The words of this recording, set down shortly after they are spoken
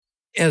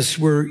as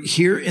we're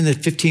here in the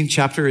 15th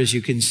chapter, as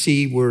you can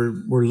see,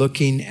 we're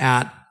looking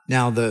at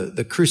now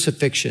the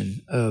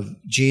crucifixion of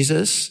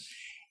Jesus.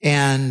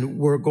 And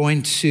we're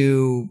going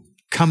to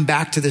come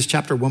back to this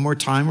chapter one more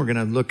time. We're going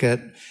to look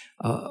at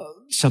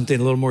something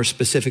a little more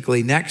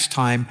specifically next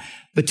time.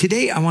 But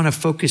today I want to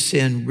focus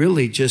in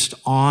really just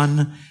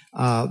on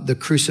the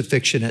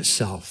crucifixion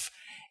itself.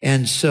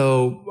 And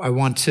so I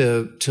want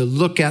to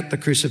look at the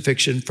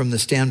crucifixion from the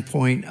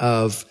standpoint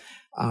of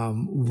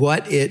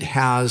what it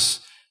has,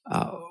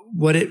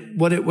 what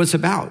it was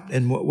about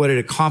and what it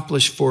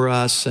accomplished for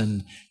us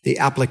and the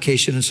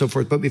application and so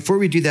forth. But before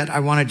we do that, I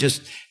want to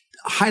just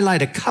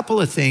highlight a couple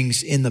of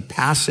things in the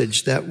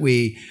passage that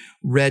we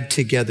read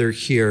together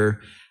here,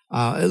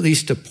 at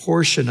least a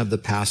portion of the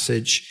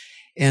passage.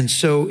 And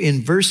so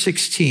in verse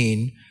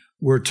 16,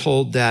 we're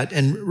told that,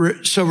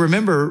 so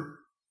remember,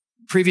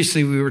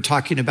 previously we were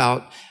talking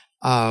about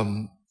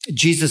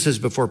Jesus is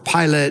before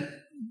Pilate.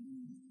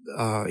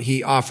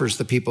 He offers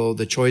the people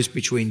the choice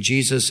between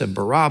Jesus and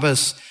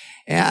Barabbas.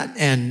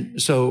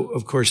 And so,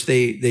 of course,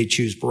 they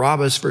choose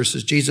Barabbas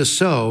versus Jesus.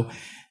 So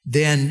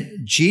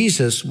then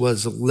Jesus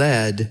was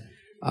led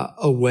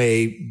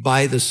away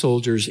by the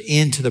soldiers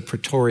into the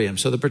praetorium.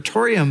 So the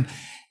praetorium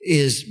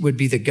would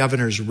be the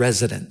governor's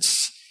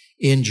residence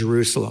in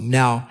Jerusalem.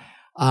 Now,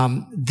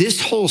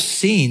 this whole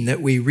scene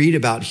that we read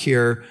about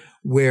here,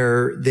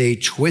 where they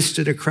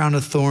twisted a crown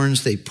of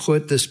thorns, they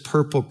put this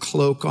purple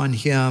cloak on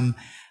him,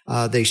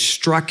 they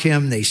struck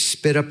him, they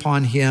spit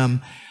upon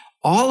him.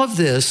 All of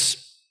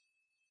this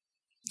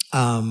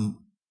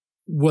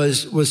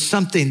was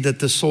something that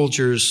the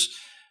soldiers,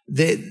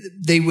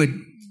 they would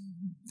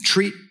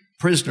treat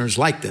prisoners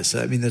like this.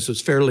 I mean, this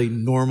was fairly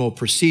normal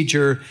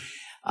procedure.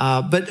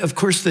 But of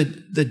course,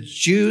 the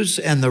Jews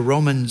and the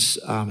Romans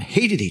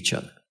hated each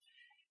other.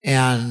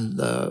 And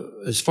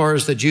as far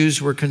as the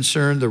Jews were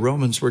concerned, the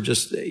Romans were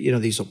just,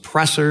 these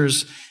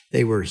oppressors.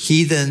 They were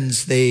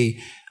heathens. They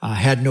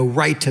had no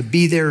right to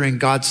be there in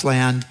God's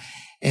land.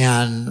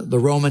 And the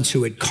Romans,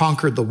 who had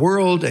conquered the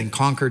world and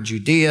conquered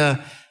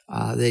Judea,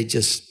 they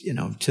just,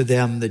 to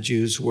them, the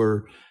Jews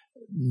were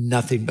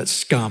nothing but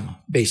scum,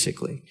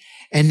 basically.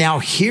 And now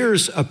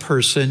here's a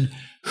person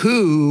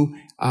who,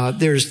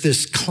 there's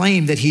this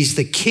claim that he's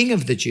the king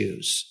of the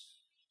Jews.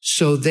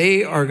 So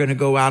they are going to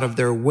go out of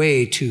their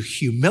way to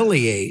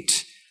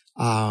humiliate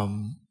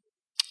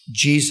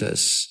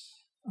Jesus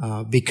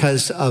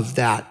because of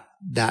that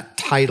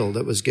title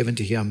that was given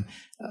to him,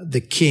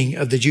 the King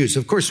of the Jews,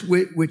 of course,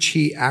 which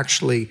he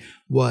actually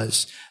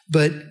was.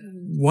 But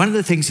one of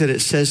the things that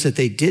it says that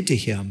they did to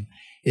him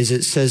is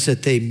it says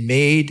that they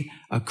made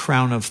a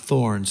crown of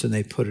thorns and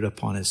they put it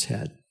upon his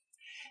head.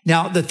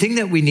 Now, the thing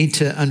that we need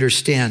to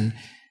understand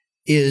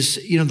is,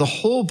 the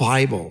whole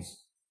Bible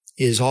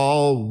is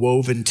all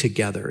woven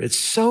together. It's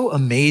so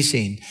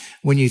amazing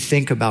when you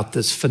think about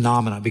this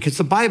phenomenon, because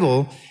the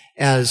Bible,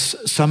 as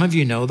some of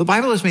you know, the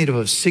Bible is made up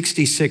of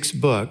 66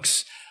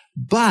 books,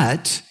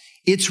 but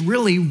it's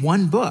really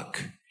one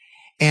book.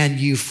 And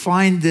you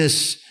find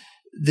this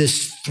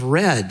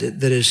thread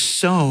that is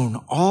sewn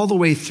all the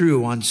way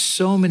through on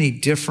so many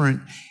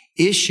different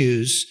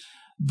issues.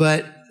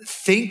 But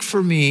think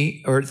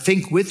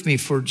with me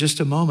for just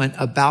a moment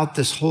about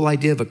this whole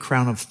idea of a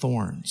crown of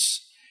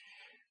thorns.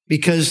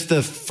 Because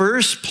the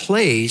first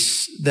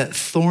place that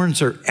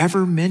thorns are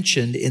ever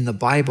mentioned in the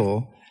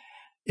Bible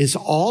is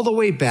all the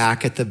way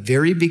back at the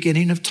very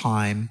beginning of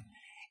time,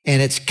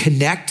 and it's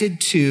connected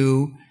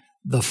to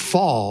the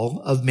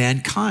fall of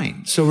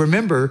mankind. So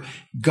remember,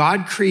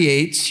 God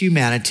creates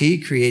humanity,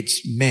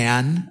 creates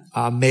man,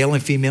 male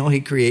and female,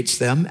 he creates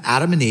them,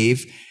 Adam and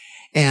Eve,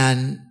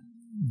 and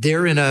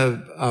they're in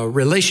a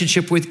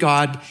relationship with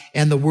God,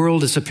 and the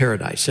world is a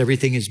paradise.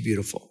 Everything is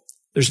beautiful.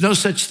 There's no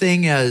such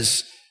thing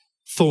as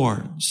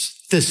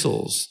thorns,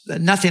 thistles,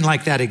 nothing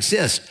like that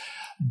exists.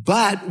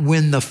 But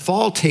when the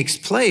fall takes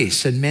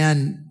place and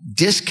man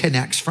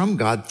disconnects from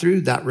God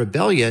through that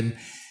rebellion,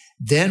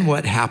 then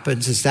what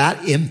happens is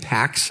that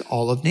impacts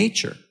all of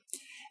nature.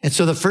 And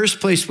so the first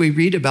place we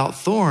read about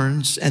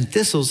thorns and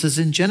thistles is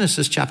in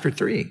Genesis chapter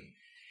 3.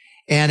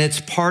 And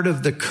it's part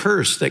of the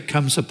curse that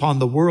comes upon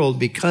the world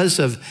because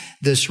of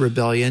this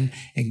rebellion.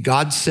 And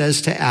God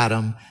says to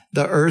Adam,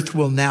 the earth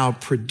will now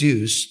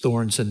produce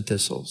thorns and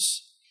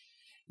thistles.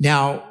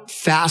 Now,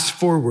 fast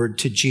forward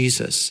to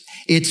Jesus.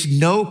 It's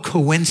no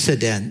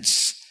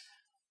coincidence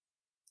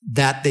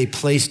that they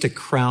placed a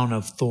crown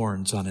of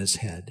thorns on his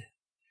head.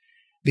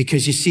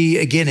 Because you see,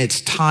 again,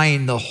 it's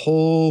tying the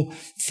whole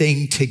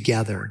thing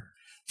together.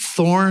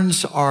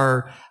 Thorns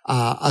are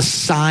a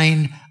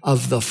sign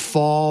of the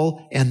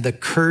fall and the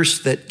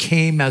curse that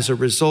came as a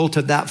result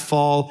of that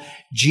fall.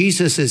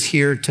 Jesus is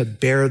here to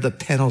bear the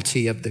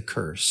penalty of the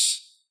curse.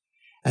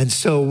 And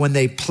so when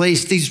they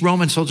placed, these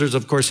Roman soldiers,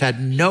 of course,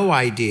 had no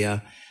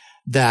idea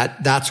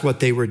that that's what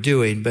they were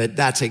doing, but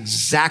that's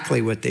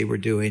exactly what they were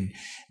doing.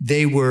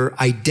 They were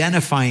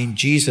identifying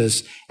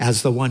Jesus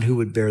as the one who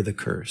would bear the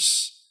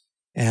curse.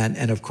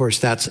 And of course,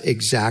 that's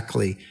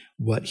exactly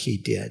what he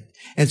did.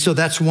 And so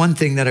that's one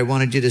thing that I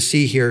wanted you to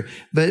see here.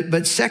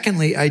 But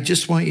secondly, I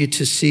just want you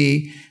to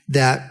see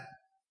that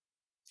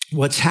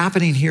what's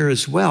happening here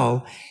as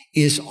well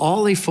is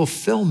all a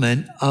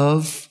fulfillment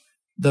of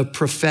the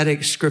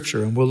prophetic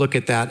scripture. And we'll look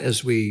at that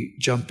as we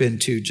jump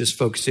into just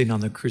focusing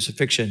on the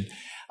crucifixion.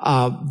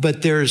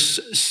 But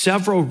there's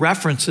several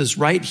references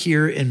right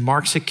here in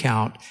Mark's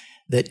account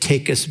that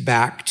take us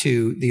back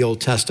to the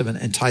Old Testament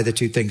and tie the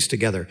two things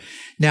together.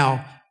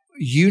 Now,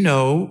 you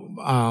know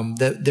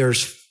that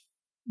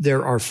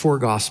there are four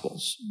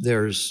Gospels.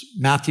 There's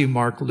Matthew,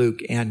 Mark, Luke,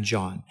 and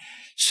John.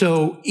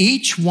 So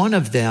each one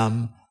of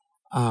them,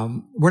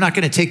 we're not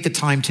going to take the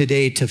time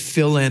today to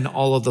fill in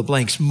all of the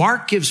blanks.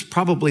 Mark gives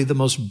probably the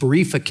most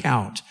brief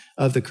account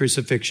of the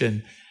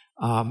crucifixion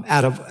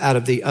out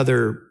of the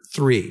other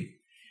three.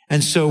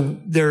 And so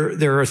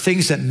there are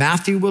things that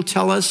Matthew will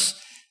tell us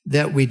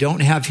that we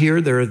don't have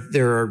here.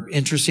 There are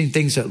interesting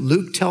things that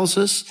Luke tells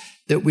us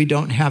that we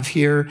don't have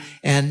here.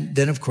 And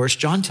then, of course,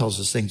 John tells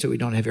us things that we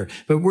don't have here.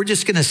 But we're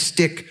just going to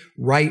stick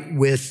right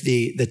with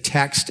the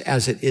text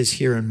as it is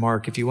here in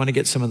Mark. If you want to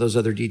get some of those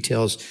other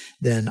details,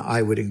 then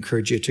I would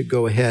encourage you to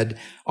go ahead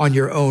on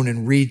your own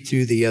and read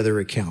through the other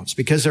accounts,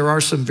 because there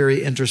are some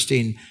very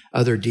interesting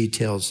other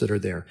details that are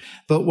there.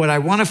 But what I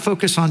want to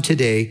focus on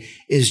today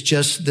is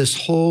just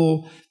this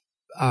whole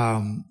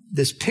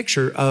this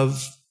picture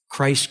of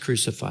Christ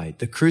crucified,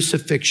 the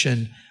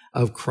crucifixion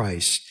of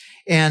Christ.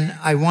 And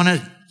I want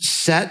to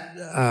set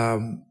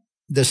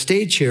the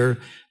stage here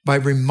by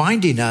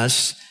reminding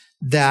us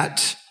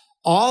that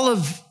all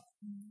of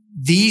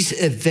these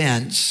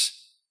events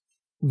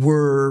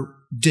were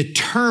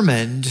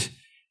determined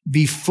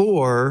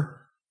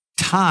before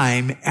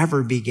time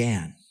ever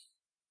began.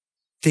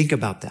 Think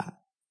about that.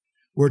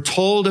 We're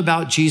told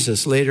about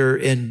Jesus later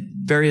in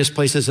various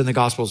places in the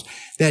Gospels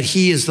that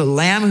he is the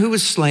Lamb who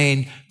was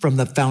slain from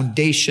the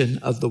foundation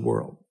of the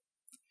world.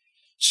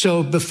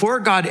 So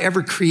before God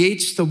ever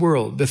creates the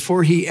world,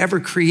 before he ever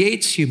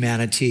creates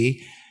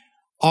humanity,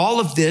 all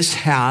of this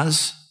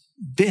has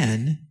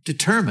been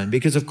determined,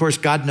 because of course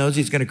God knows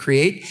he's going to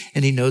create,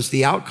 and he knows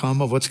the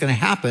outcome of what's going to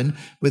happen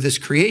with this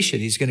creation.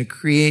 He's going to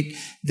create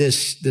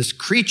this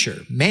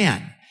creature,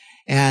 man,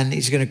 and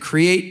he's going to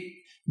create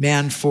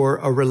man for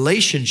a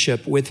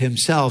relationship with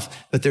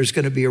himself, but there's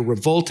going to be a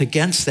revolt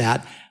against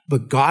that.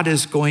 But God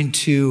is going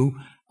to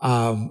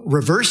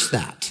reverse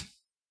that.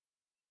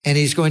 And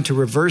he's going to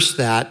reverse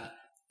that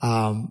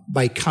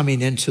by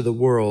coming into the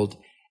world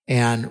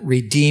and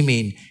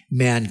redeeming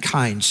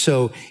mankind.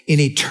 So in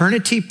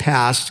eternity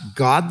past,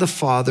 God the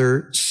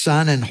Father,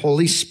 Son, and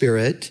Holy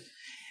Spirit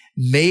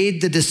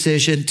made the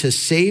decision to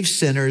save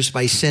sinners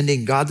by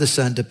sending God the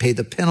Son to pay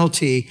the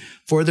penalty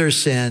for their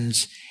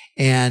sins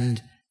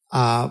and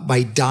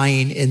by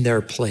dying in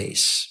their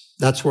place.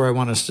 That's where I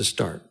want us to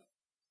start.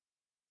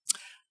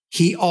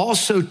 He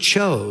also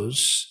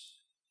chose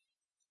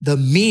the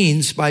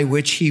means by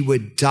which he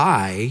would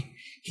die.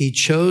 He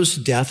chose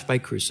death by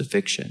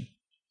crucifixion.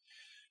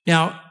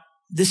 Now,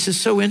 this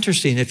is so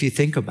interesting if you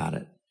think about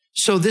it.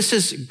 So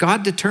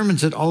God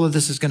determines that all of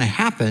this is going to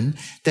happen,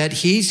 that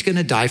he's going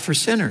to die for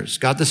sinners,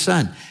 God the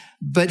Son.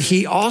 But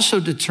he also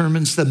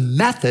determines the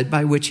method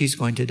by which he's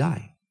going to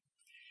die.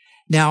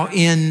 Now,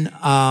 in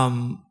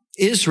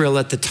Israel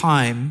at the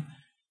time,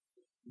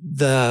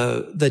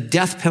 the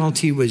death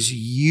penalty was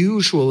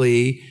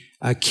usually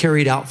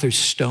carried out through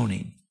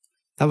stoning.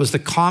 That was the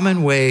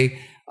common way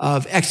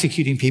of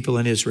executing people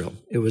in Israel.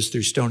 It was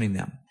through stoning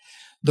them.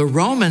 The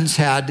Romans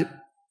had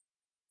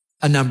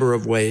a number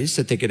of ways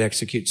that they could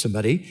execute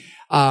somebody.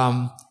 The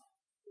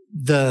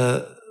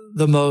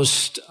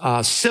most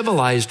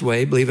civilized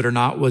way, believe it or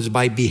not, was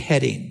by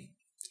beheading.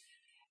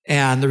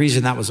 And the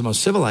reason that was the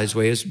most civilized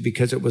way is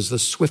because it was the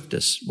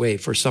swiftest way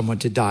for someone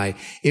to die.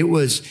 It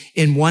was,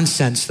 in one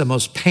sense, the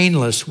most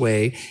painless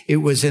way. It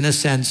was, in a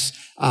sense,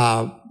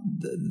 a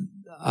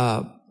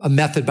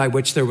method by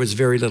which there was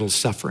very little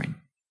suffering.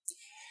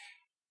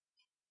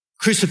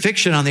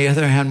 Crucifixion, on the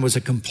other hand, was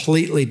a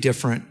completely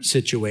different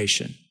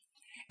situation.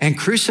 And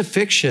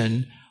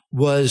crucifixion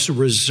was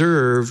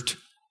reserved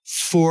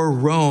for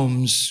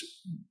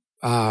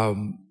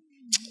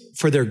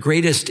for their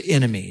greatest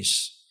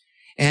enemies.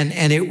 And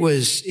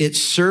it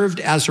served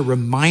as a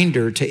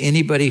reminder to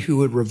anybody who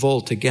would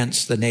revolt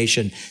against the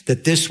nation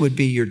that this would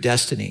be your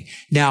destiny.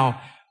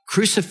 Now,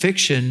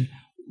 crucifixion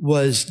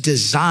was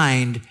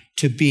designed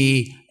to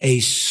be a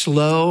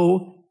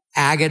slow,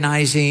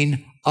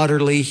 agonizing,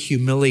 utterly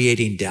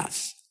humiliating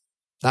death.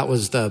 That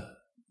was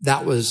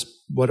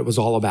what it was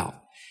all about.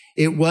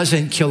 It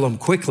wasn't kill them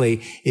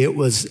quickly. It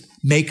was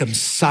make them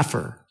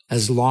suffer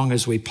as long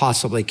as we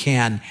possibly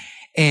can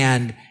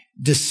and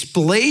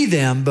display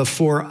them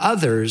before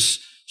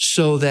others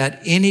so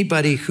that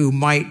anybody who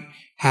might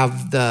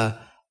have the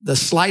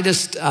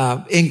slightest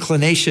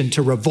inclination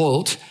to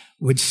revolt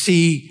would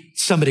see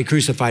somebody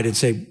crucified and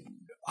say,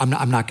 I'm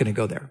not going to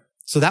go there.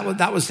 So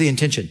that was the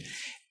intention.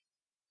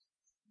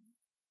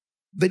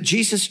 But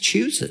Jesus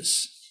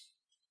chooses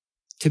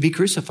to be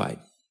crucified.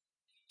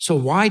 So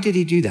why did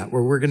he do that?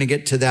 Well, we're going to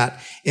get to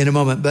that in a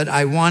moment. But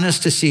I want us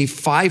to see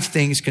 5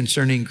 things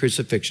concerning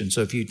crucifixion.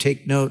 So if you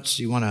take notes,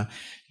 you want to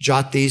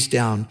jot these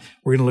down.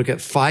 We're going to look at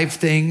 5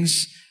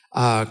 things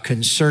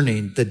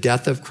concerning the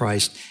death of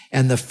Christ.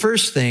 And the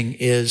first thing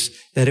is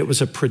that it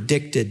was a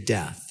predicted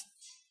death.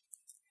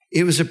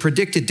 It was a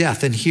predicted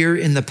death. And here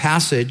in the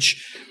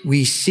passage,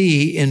 we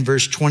see in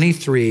verse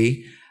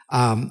 23,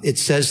 it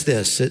says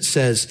this. It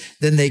says,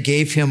 then they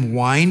gave him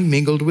wine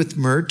mingled with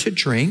myrrh to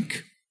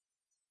drink.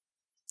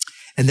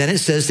 And then it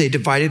says they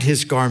divided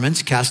his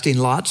garments, casting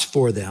lots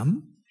for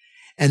them.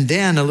 And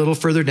then a little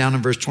further down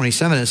in verse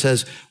 27, it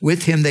says,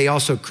 with him they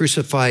also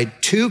crucified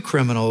two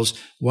criminals,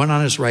 one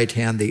on his right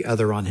hand, the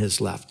other on his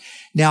left.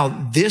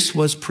 Now, this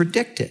was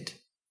predicted.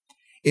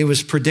 It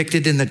was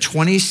predicted in the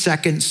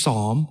 22nd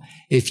Psalm.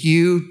 If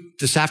you,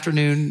 this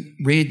afternoon,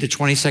 read the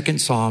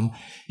 22nd Psalm,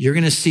 you're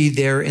going to see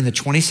there in the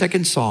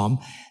 22nd Psalm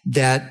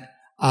that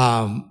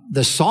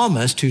the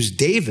psalmist, who's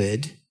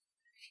David,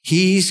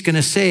 he's going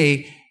to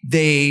say,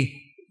 they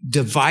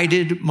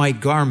divided my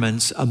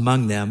garments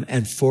among them,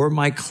 and for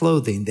my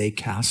clothing they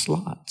cast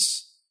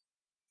lots.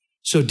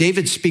 So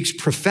David speaks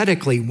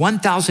prophetically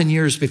 1,000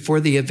 years before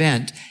the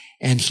event,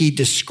 and he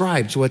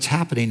describes what's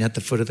happening at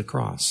the foot of the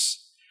cross.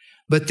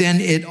 But then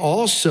it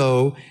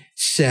also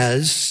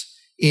says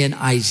in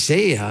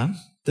Isaiah,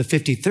 the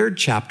 53rd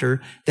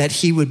chapter, that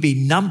he would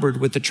be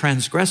numbered with the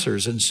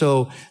transgressors. And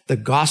so the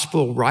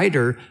gospel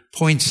writer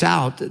points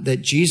out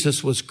that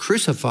Jesus was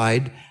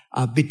crucified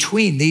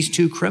between these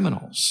two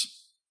criminals.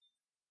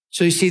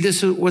 So you see,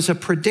 this was a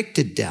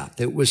predicted death.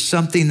 It was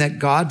something that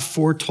God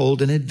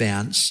foretold in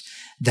advance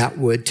that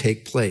would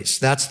take place.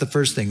 That's the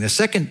first thing. The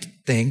second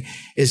thing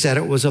is that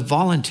it was a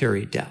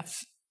voluntary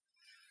death.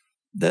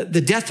 The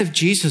death of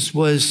Jesus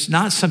was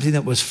not something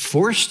that was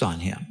forced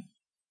on him.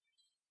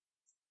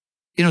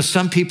 You know,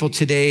 some people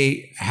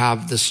today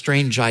have the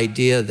strange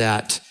idea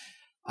that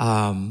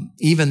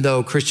even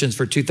though Christians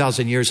for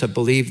 2,000 years have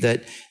believed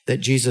that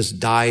Jesus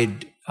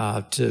died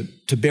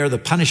to bear the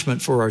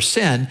punishment for our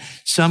sin,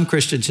 some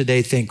Christians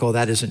today think, oh,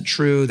 that isn't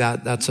true.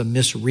 That's a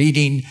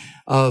misreading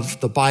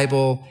of the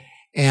Bible.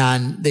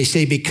 And they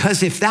say,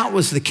 because if that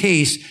was the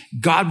case,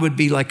 God would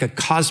be like a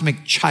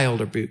cosmic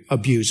child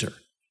abuser,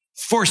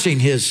 forcing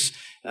his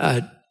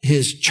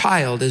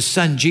child, his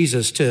son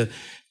Jesus,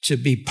 to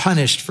be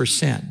punished for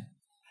sin.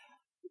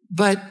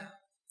 But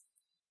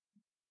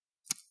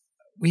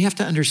we have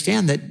to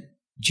understand that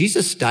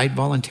Jesus died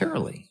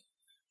voluntarily.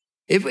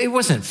 It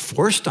wasn't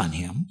forced on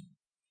him.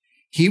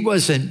 He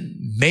wasn't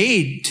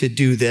made to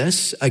do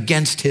this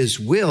against his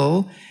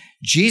will.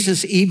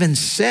 Jesus even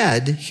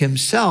said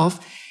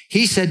himself,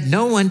 he said,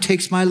 no one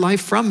takes my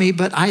life from me,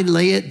 but I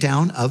lay it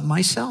down of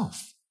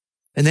myself.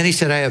 And then he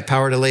said, I have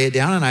power to lay it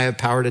down and I have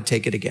power to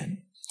take it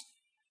again.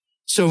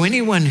 So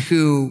anyone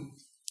who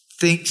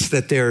thinks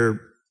that they're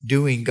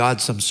doing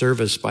God some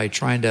service by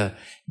trying to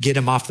get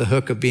him off the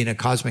hook of being a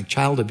cosmic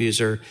child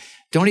abuser,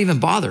 don't even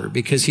bother,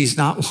 because he's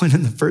not one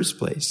in the first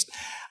place.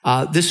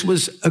 This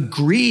was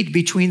agreed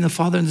between the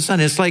Father and the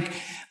Son. It's like,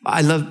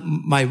 I love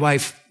my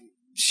wife.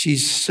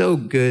 She's so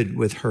good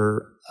with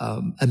her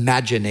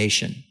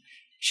imagination.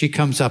 She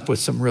comes up with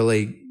some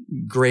really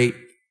great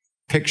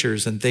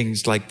pictures and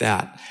things like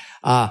that.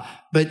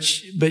 But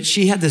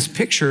she had this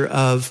picture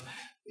of,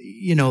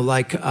 you know,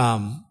 like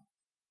a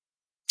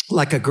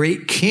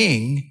great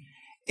king,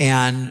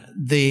 and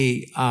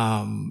the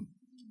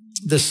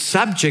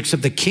subjects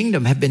of the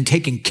kingdom have been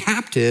taken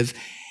captive,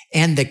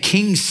 and the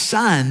king's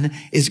son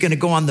is going to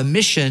go on the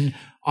mission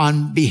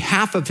on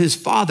behalf of his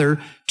father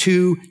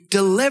to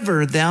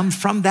deliver them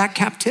from that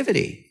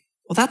captivity.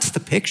 Well, that's the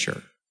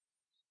picture.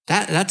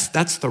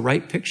 That's the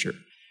right picture.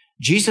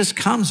 Jesus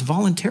comes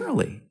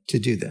voluntarily to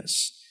do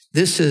this.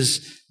 This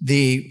is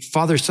the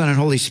Father, Son, and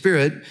Holy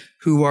Spirit,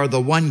 who are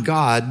the one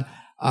God,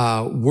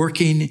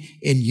 working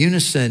in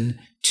unison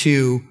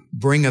to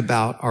bring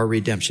about our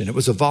redemption. It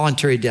was a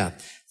voluntary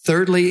death.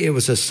 Thirdly, it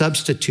was a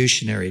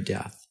substitutionary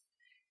death.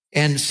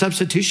 And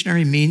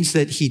substitutionary means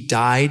that he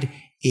died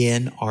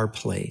in our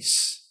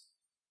place.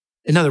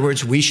 In other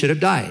words, we should have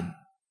died.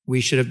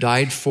 We should have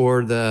died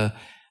for the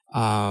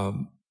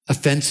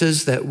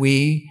offenses that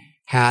we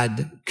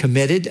had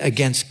committed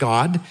against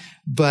God.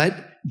 But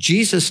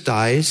Jesus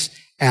dies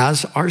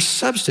as our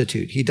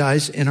substitute. He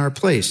dies in our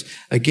place.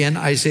 Again,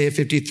 Isaiah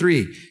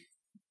 53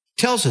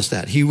 tells us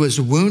that. He was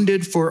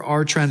wounded for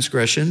our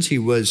transgressions. He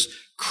was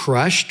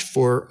crushed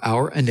for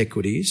our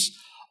iniquities.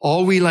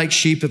 All we like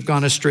sheep have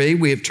gone astray.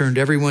 We have turned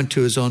everyone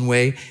to his own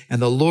way,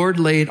 and the Lord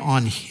laid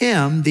on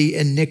him the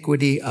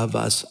iniquity of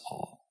us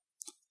all.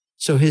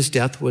 So his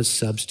death was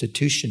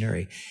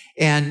substitutionary.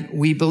 And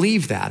we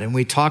believe that, and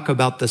we talk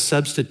about the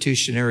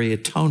substitutionary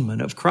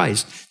atonement of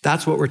Christ.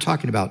 That's what we're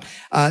talking about.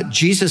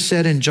 Jesus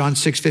said in John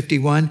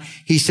 6:51,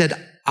 he said,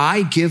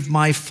 I give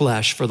my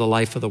flesh for the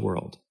life of the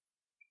world.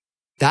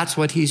 That's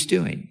what he's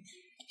doing.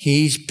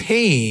 He's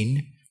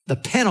paying the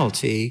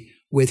penalty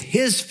with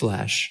his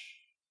flesh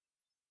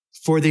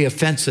for the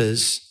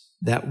offenses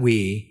that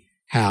we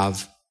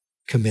have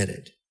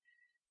committed.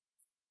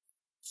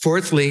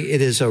 Fourthly,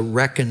 it is a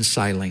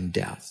reconciling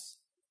death.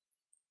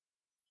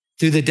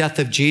 Through the death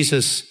of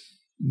Jesus,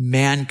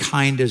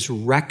 mankind is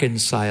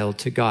reconciled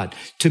to God.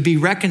 To be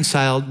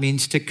reconciled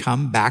means to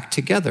come back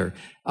together.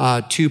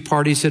 Two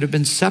parties that have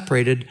been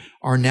separated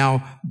are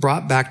now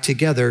brought back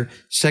together.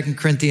 2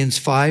 Corinthians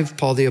 5,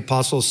 Paul the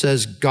Apostle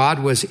says, God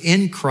was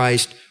in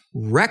Christ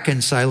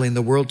reconciling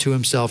the world to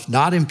himself,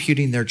 not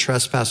imputing their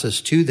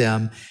trespasses to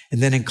them. And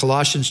then in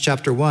Colossians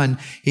chapter 1,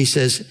 he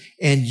says,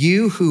 and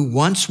you who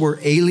once were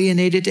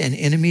alienated and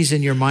enemies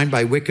in your mind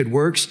by wicked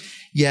works,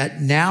 yet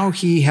now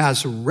he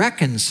has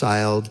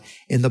reconciled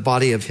in the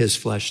body of his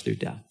flesh through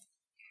death.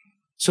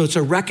 So it's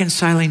a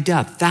reconciling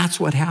death. That's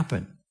what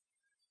happened.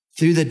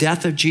 Through the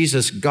death of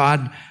Jesus,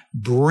 God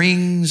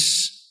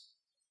brings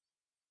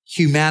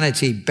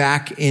humanity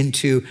back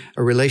into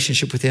a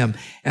relationship with him.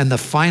 And the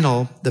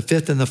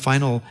fifth and the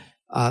final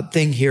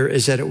thing here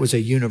is that it was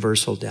a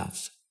universal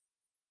death.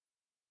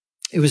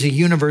 It was a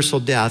universal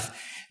death,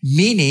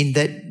 meaning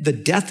that the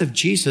death of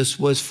Jesus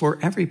was for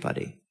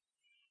everybody.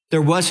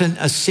 There wasn't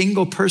a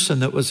single person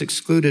that was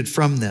excluded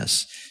from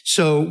this.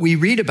 So we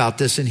read about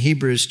this in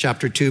Hebrews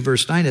chapter 2,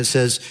 verse 9. It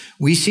says,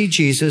 we see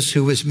Jesus,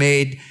 who was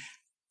made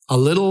a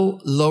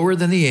little lower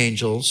than the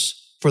angels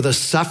for the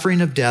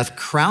suffering of death,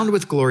 crowned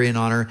with glory and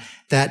honor,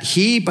 that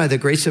he, by the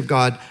grace of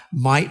God,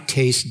 might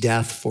taste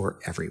death for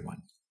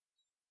everyone.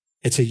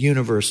 It's a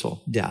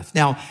universal death.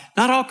 Now,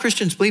 not all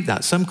Christians believe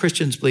that. Some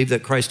Christians believe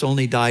that Christ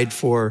only died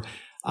for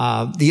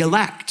the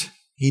elect.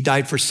 He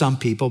died for some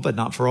people, but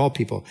not for all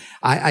people.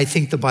 I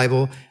think the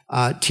Bible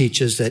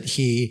teaches that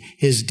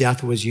his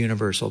death was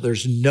universal.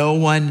 There's no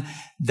one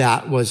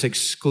that was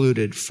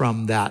excluded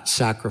from that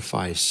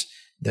sacrifice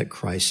that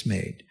Christ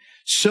made.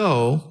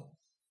 So,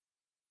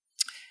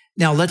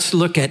 now let's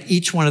look at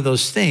each one of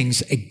those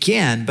things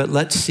again, but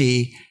let's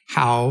see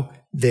how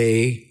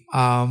they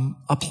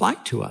apply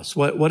to us.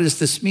 What does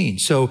this mean?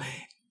 So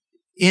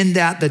in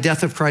that the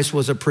death of Christ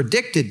was a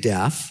predicted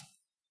death,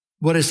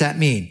 what does that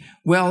mean?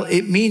 Well,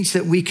 it means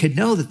that we could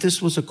know that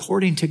this was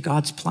according to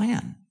God's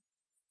plan.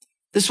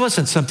 This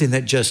wasn't something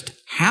that just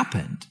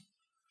happened.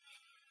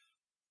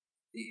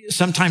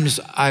 Sometimes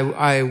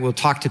I will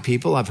talk to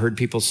people. I've heard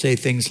people say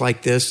things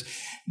like this.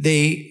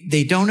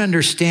 They don't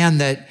understand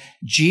that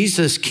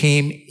Jesus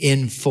came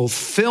in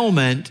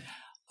fulfillment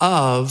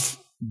of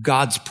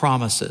God's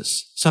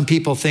promises. Some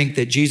people think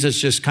that Jesus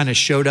just kind of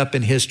showed up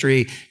in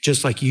history,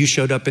 just like you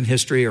showed up in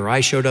history, or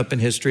I showed up in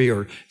history,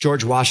 or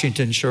George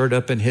Washington showed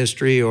up in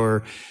history,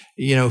 or,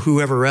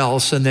 whoever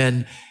else. And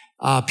then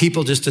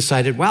people just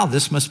decided, wow,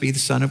 this must be the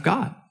Son of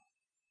God.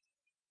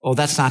 Oh,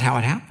 that's not how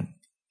it happened.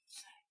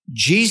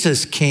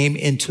 Jesus came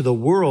into the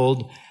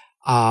world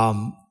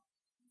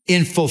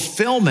in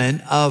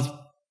fulfillment of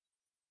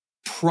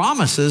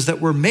promises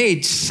that were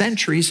made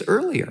centuries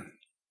earlier.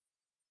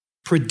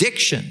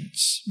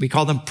 Predictions. We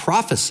call them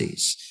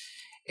prophecies.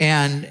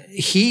 And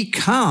he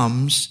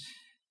comes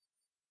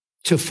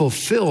to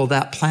fulfill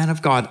that plan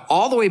of God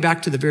all the way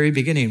back to the very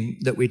beginning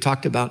that we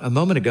talked about a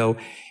moment ago.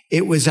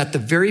 It was at the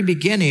very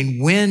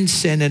beginning when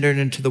sin entered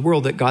into the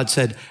world that God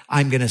said,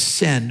 I'm going to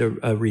send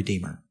a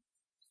redeemer.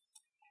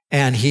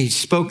 And he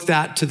spoke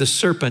that to the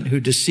serpent who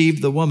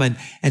deceived the woman.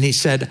 And he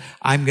said,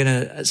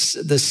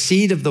 the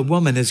seed of the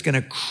woman is going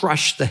to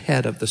crush the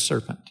head of the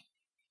serpent.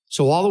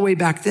 So all the way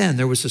back then,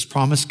 there was this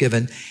promise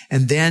given,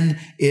 and then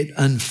it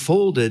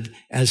unfolded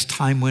as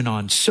time went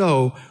on.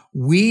 So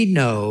we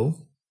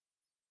know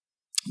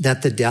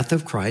that the death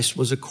of Christ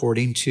was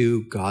according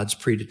to God's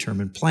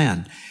predetermined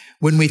plan.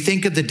 When we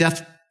think of the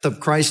death of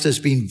Christ as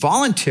being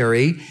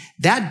voluntary,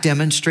 that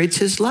demonstrates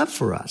his love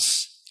for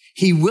us.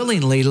 He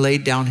willingly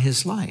laid down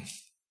his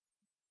life.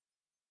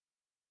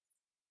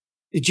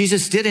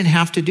 Jesus didn't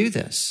have to do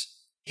this.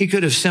 He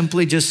could have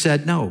simply just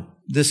said, no,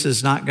 this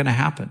is not going to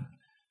happen.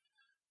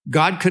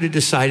 God could have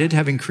decided,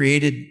 having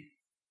created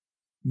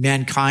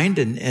mankind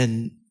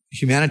and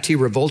humanity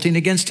revolting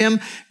against him,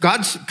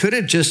 God could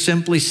have just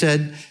simply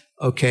said,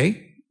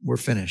 okay, we're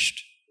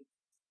finished.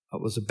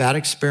 It was a bad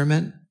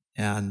experiment,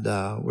 and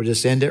we'll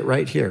just end it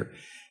right here.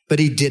 But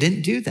he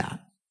didn't do that.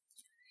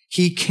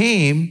 He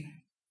came,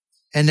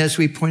 and as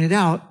we pointed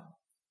out,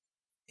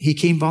 he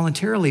came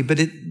voluntarily, but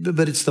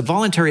it's the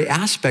voluntary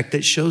aspect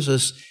that shows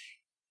us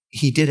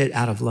he did it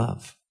out of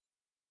love,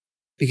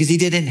 because he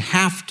didn't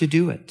have to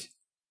do it.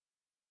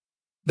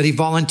 But he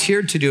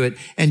volunteered to do it.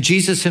 And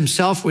Jesus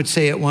himself would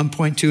say at one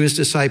point to his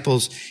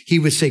disciples, he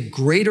would say,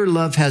 greater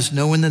love has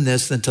no one than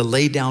this, than to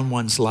lay down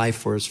one's life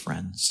for his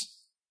friends.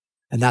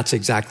 And that's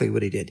exactly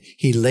what he did.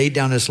 He laid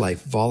down his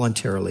life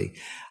voluntarily.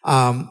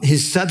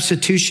 His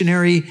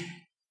substitutionary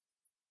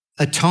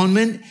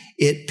atonement,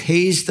 it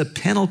pays the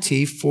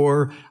penalty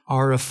for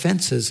our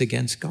offenses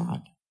against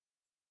God.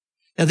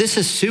 Now, this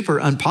is super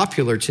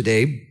unpopular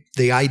today,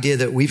 the idea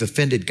that we've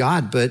offended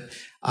God, but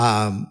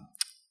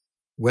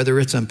whether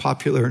it's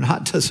unpopular or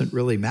not doesn't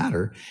really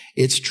matter.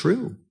 It's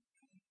true.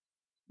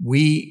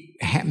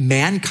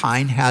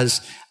 Mankind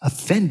has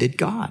offended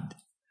God.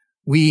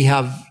 We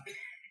have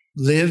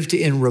lived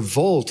in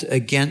revolt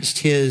against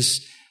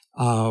his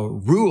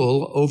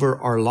rule over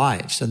our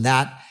lives. And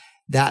that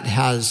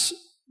has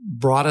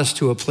brought us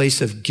to a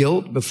place of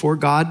guilt before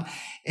God.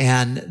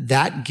 And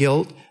that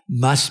guilt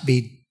must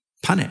be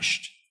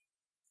punished.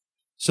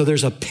 So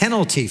there's a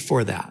penalty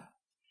for that.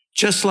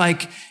 Just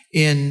like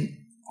in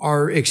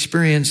our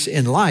experience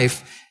in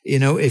life,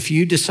 if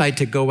you decide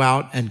to go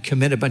out and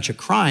commit a bunch of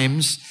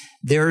crimes,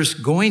 there's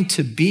going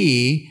to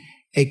be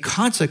a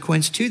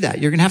consequence to that.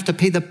 You're going to have to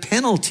pay the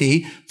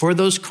penalty for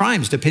those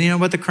crimes, depending on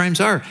what the crimes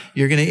are.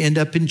 You're going to end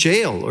up in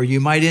jail, or you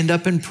might end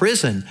up in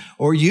prison,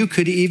 or you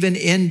could even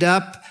end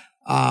up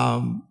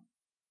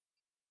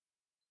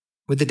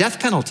with the death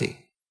penalty.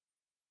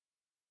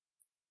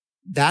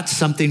 That's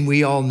something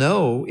we all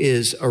know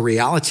is a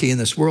reality in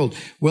this world.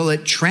 Well,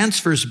 it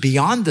transfers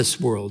beyond this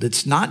world.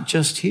 It's not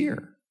just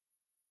here.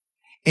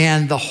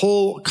 And the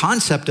whole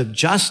concept of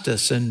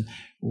justice and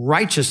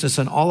righteousness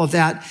and all of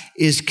that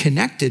is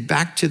connected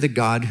back to the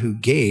God who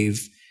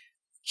gave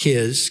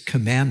his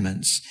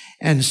commandments.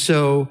 And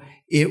so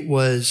it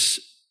was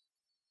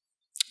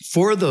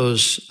for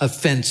those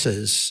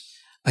offenses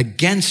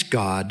against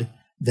God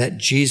that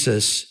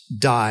Jesus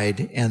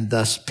died and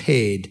thus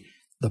paid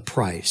the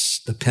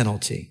price, the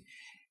penalty.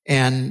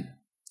 And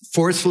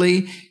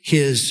fourthly,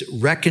 his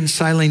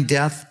reconciling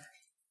death,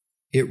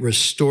 it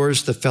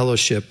restores the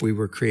fellowship we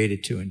were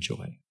created to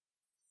enjoy.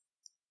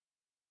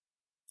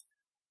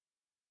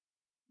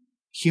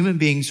 Human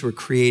beings were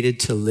created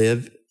to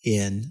live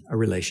in a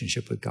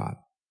relationship with God.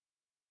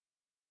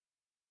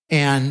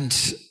 And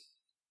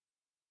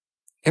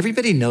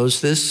everybody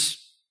knows this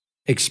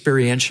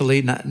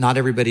experientially. Not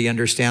everybody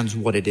understands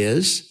what it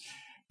is,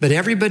 but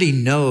everybody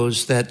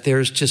knows that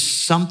there's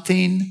just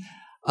something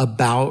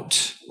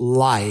about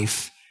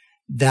life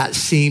that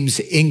seems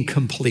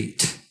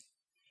incomplete.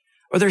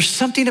 Or there's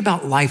something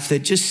about life that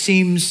just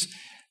seems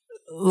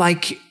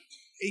like,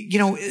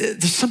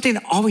 there's something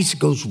that always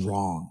goes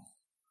wrong.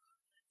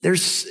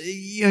 There's,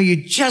 you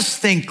just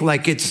think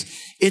like it's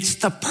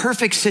the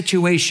perfect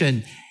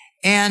situation,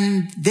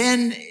 and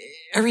then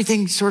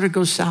everything sort of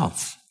goes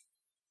south.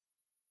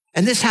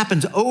 And this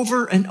happens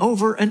over and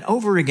over and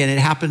over again. It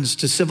happens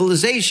to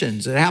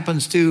civilizations. It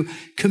happens to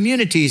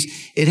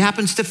communities. It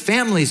happens to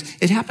families.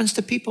 It happens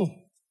to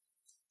people.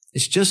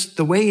 It's just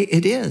the way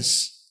it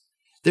is.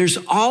 There's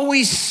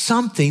always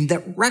something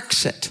that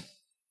wrecks it.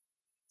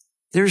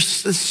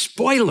 There's the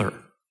spoiler.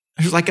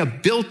 There's like a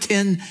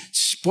built-in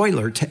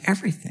spoiler to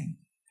everything.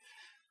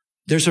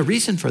 There's a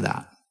reason for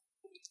that.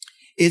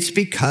 It's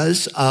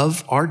because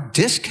of our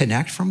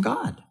disconnect from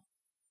God.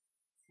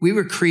 We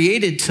were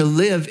created to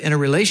live in a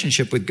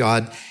relationship with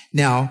God.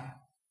 Now,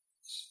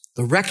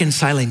 the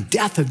reconciling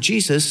death of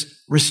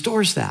Jesus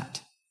restores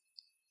that.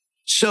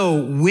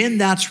 So when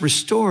that's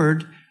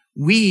restored,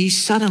 we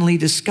suddenly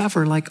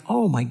discover like,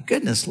 oh my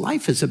goodness,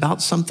 life is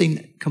about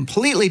something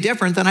completely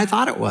different than I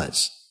thought it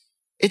was.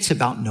 It's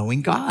about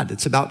knowing God.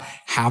 It's about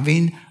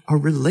having a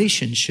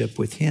relationship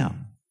with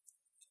him.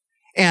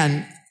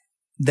 And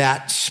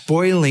that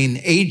spoiling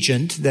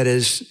agent that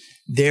is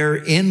there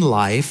in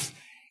life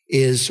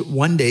is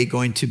one day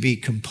going to be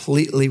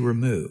completely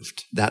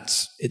removed.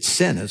 It's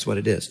sin is what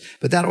it is.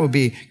 But that will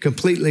be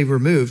completely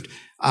removed.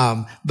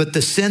 But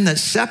the sin that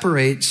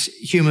separates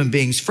human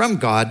beings from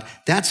God,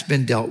 that's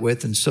been dealt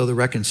with. And so the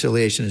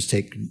reconciliation has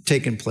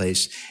taken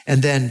place.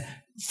 And then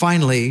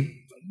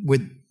finally,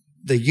 with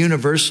the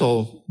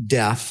universal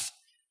death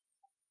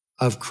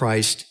of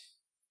Christ,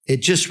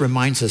 it just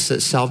reminds us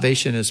that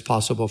salvation is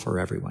possible for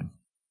everyone.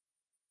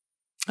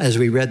 As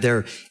we read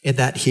there in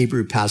that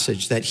Hebrew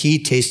passage, that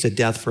he tasted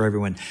death for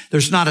everyone.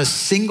 There's not a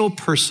single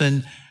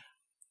person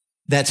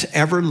that's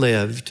ever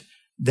lived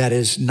that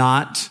is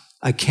not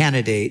a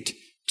candidate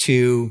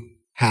to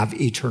have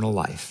eternal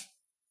life.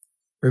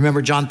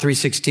 Remember John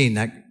 3:16,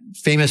 that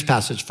famous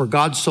passage, for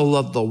God so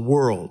loved the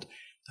world.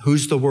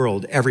 Who's the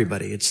world?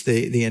 Everybody. It's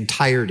the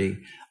entirety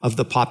of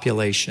the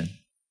population.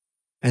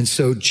 And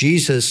so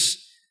Jesus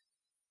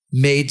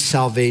made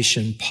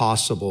salvation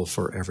possible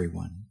for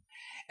everyone.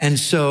 And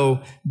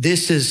so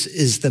this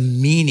is the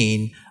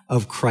meaning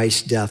of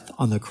Christ's death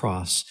on the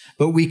cross.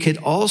 But we could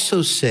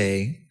also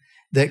say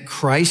that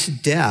Christ's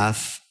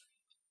death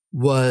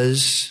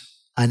was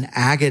an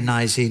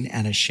agonizing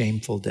and a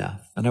shameful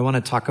death. And I want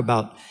to talk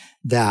about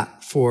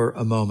that for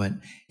a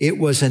moment. It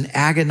was an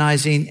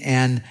agonizing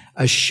and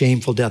a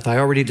shameful death. I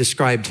already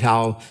described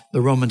how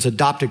the Romans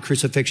adopted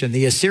crucifixion.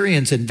 The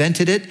Assyrians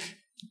invented it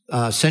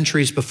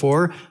centuries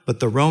before, but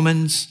the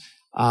Romans,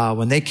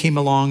 when they came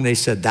along, they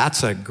said,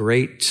 that's a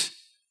great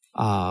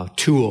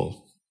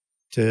tool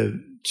to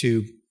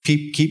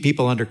keep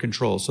people under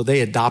control. So they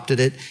adopted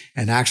it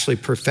and actually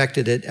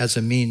perfected it as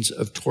a means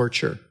of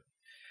torture.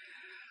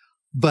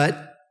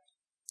 But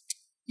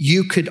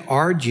you could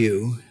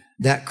argue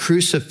that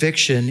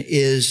crucifixion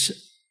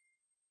is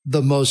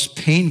the most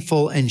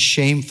painful and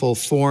shameful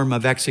form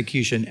of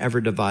execution ever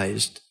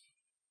devised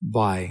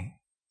by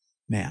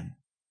man.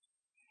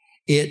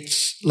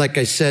 It's, like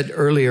I said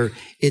earlier,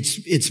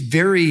 its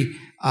very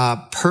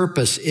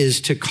purpose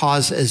is to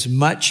cause as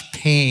much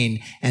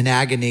pain and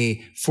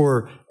agony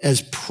for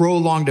as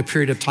prolonged a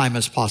period of time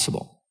as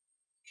possible.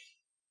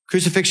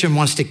 Crucifixion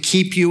wants to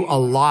keep you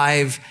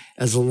alive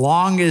as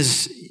long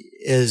as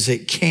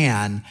it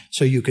can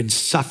so you can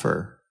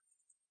suffer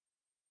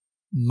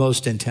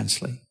most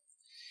intensely.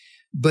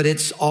 But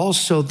it's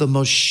also the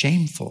most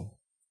shameful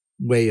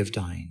way of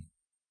dying.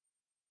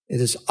 It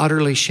is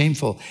utterly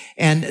shameful.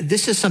 And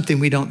this is something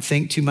we don't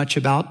think too much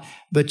about,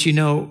 but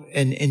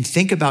and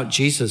think about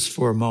Jesus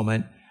for a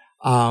moment.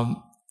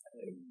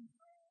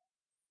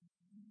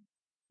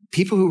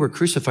 People who were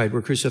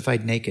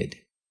crucified naked,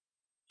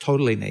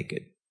 totally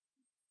naked.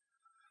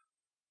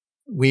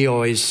 We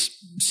always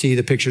see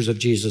the pictures of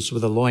Jesus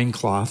with a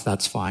loincloth.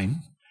 That's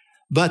fine.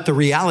 But the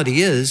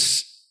reality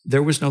is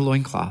there was no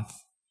loincloth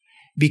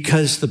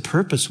because the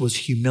purpose was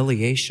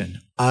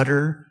humiliation,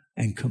 utter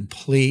and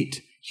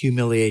complete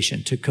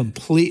humiliation, to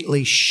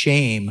completely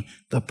shame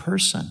the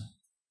person.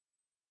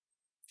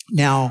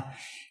 Now,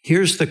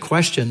 here's the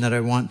question that I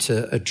want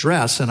to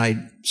address, and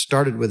I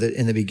started with it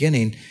in the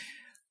beginning.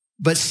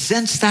 But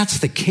since that's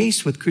the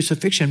case with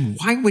crucifixion,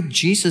 why would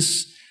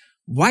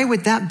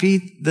that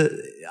be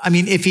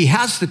if he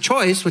has the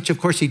choice, which of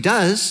course he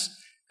does,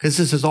 because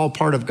this is all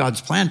part of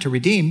God's plan to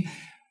redeem,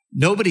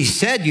 nobody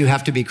said you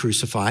have to be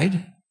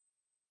crucified.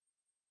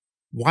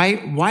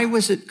 Why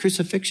was it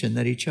crucifixion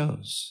that he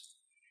chose?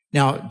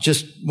 Now,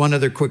 just one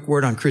other quick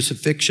word on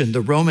crucifixion.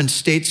 The Roman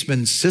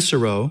statesman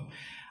Cicero,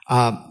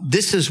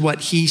 this is what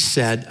he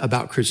said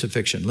about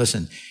crucifixion.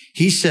 Listen,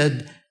 he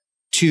said,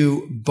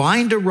 to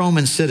bind a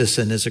Roman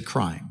citizen is a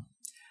crime.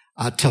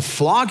 To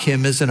flog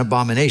him is an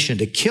abomination.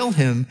 To kill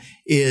him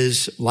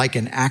is like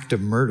an act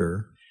of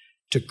murder.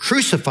 To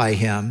crucify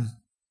him,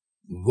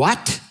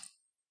 what?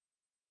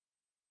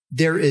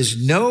 There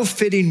is no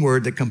fitting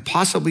word that can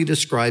possibly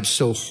describe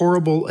so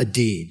horrible a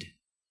deed.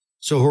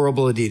 So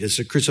horrible a deed as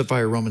to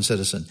crucify a Roman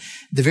citizen.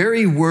 The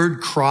very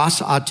word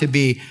cross ought to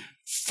be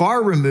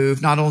far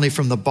removed, not only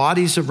from the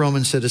bodies of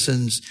Roman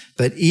citizens,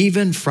 but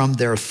even from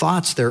their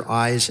thoughts, their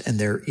eyes, and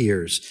their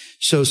ears.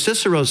 So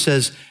Cicero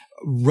says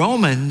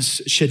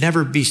Romans should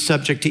never be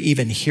subject to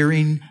even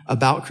hearing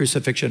about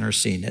crucifixion or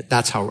seeing it.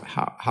 That's how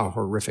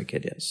horrific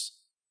it is.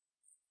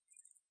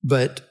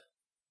 But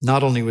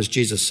not only was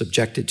Jesus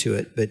subjected to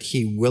it, but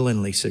he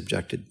willingly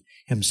subjected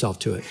himself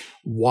to it.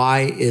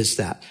 Why is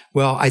that?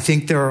 Well, I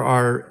think there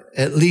are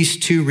at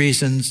least two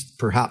reasons.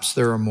 Perhaps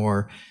there are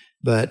more,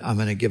 but I'm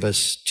going to give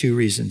us two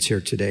reasons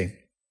here today.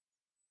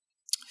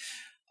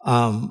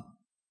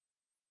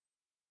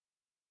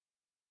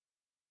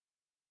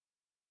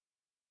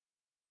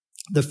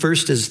 The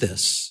first is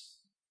this.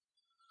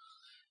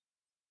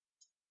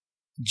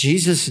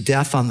 Jesus'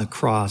 death on the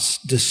cross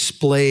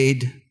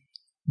displayed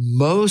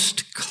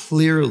most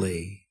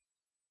clearly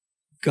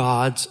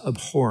God's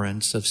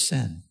abhorrence of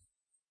sin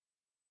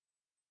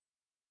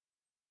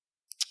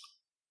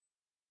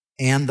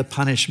and the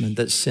punishment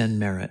that sin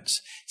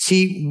merits.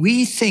 See,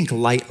 we think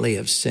lightly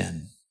of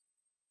sin,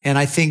 and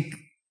I think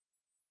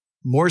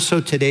more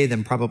so today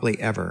than probably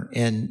ever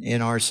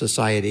in our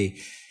society.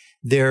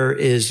 There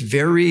is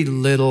very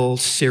little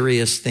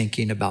serious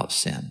thinking about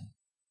sin.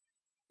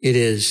 It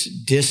is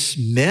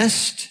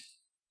dismissed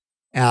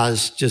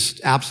as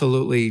just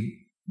absolutely,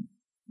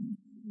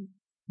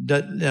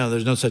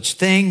 there's no such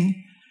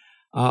thing.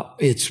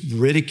 It's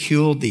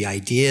ridiculed, the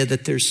idea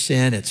that there's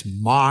sin. It's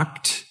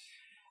mocked.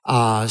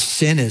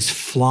 Sin is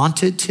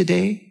flaunted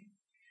today.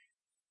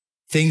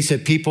 Things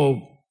that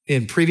people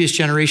in previous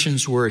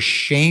generations were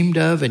ashamed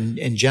of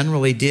and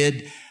generally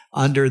did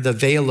under the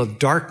veil of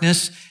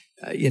darkness.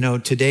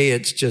 Today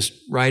it's just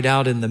right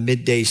out in the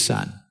midday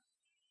sun.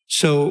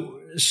 So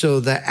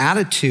the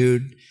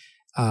attitude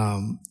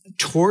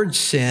towards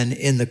sin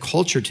in the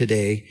culture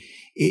today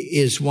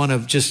is one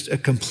of just a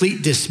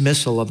complete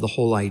dismissal of the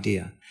whole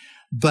idea.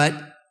 But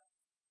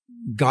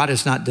God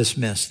has not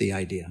dismissed the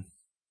idea.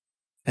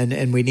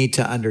 And we need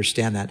to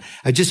understand that.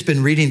 I've just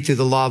been reading through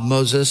the law of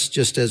Moses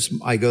just as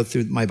I go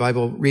through my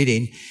Bible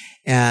reading.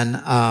 And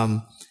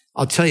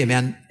I'll tell you,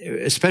 man,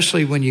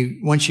 especially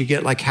once you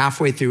get like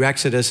halfway through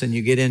Exodus and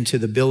you get into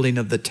the building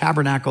of the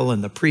tabernacle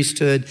and the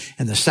priesthood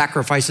and the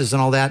sacrifices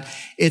and all that,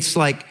 it's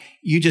like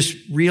you just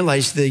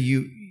realize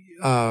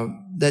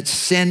that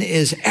sin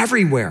is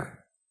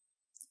everywhere.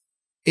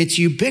 It's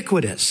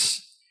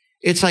ubiquitous.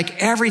 It's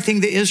like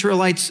everything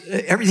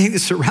that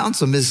surrounds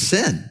them is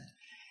sin.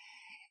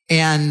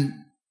 And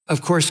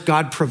of course,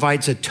 God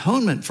provides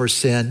atonement for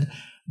sin,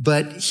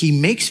 but he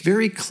makes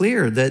very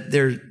clear that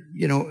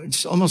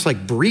it's almost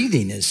like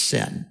breathing is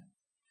sin.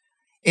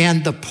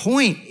 And the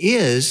point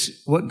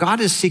is, what God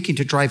is seeking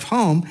to drive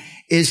home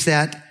is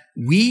that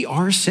we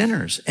are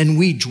sinners and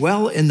we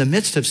dwell in the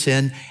midst of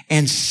sin,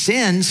 and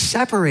sin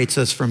separates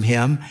us from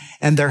him.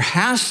 And there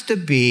has to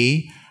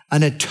be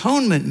an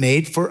atonement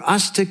made for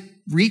us to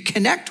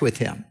reconnect with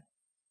him.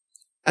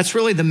 That's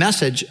really the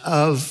message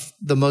of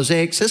the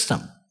Mosaic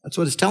system. That's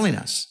what it's telling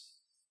us.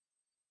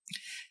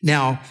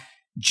 Now,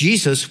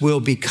 Jesus will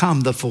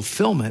become the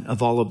fulfillment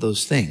of all of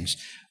those things.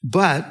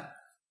 But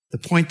the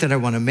point that I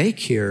want to make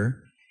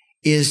here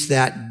is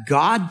that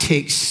God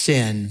takes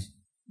sin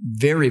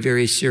very,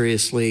 very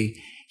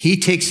seriously. He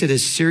takes it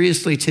as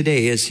seriously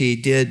today as he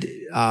did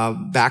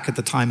back at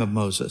the time of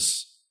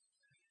Moses.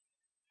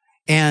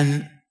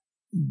 And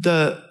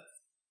the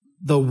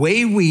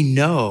way we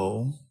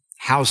know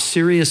how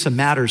serious a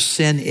matter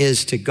sin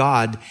is to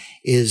God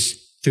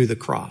is through the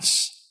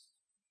cross.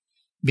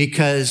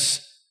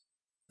 Because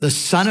the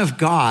Son of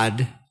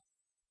God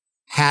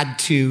had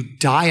to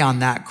die on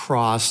that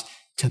cross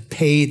to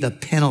pay the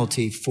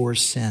penalty for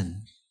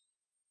sin.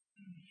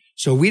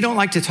 So we don't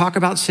like to talk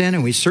about sin,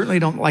 and we certainly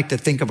don't like to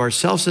think of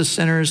ourselves as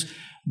sinners,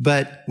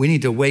 but we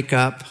need to wake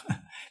up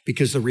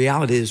because the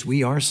reality is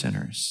we are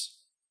sinners.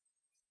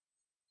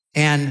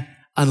 And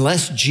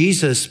unless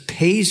Jesus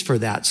pays for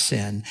that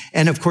sin,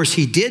 and of course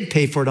he did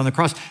pay for it on the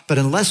cross, but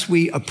unless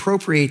we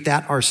appropriate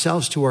that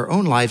ourselves to our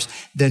own lives,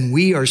 then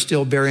we are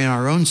still bearing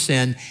our own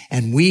sin,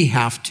 and we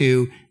have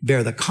to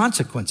bear the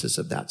consequences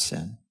of that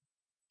sin.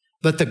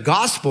 But the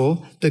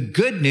gospel, the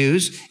good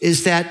news,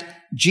 is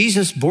that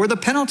Jesus bore the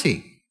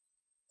penalty.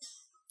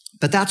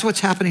 But that's what's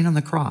happening on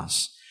the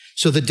cross.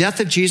 So the death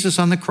of Jesus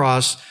on the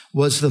cross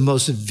was the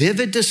most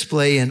vivid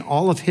display in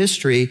all of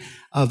history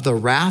of the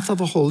wrath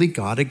of a holy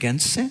God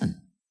against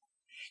sin.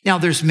 Now,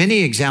 there's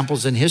many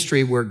examples in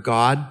history where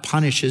God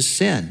punishes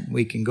sin.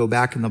 We can go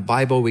back in the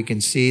Bible. We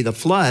can see the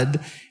flood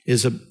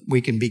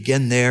we can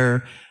begin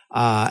there.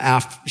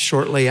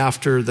 Shortly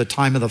after the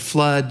time of the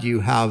flood, you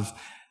have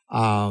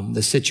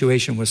the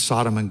situation with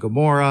Sodom and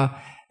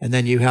Gomorrah, and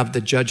then you have the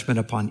judgment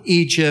upon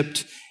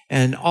Egypt.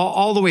 And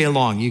all the way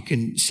along, you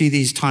can see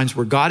these times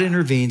where God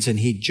intervenes and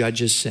he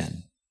judges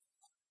sin.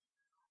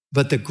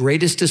 But the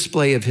greatest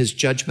display of his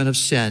judgment of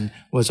sin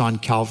was on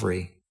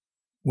Calvary,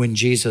 when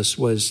Jesus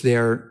was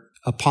there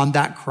upon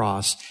that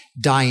cross,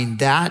 dying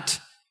that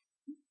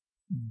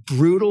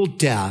brutal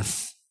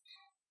death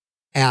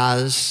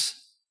as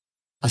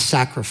a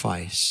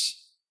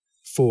sacrifice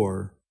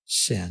for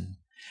sin.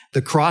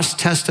 The cross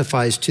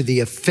testifies to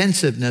the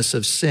offensiveness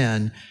of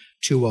sin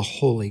to a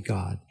holy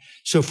God.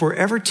 So if we're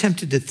ever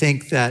tempted to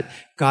think that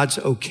God's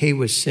okay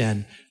with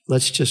sin,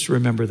 let's just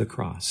remember the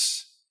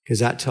cross, because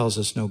that tells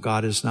us, no,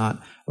 God is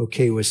not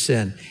okay with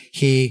sin.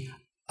 He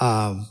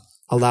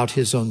allowed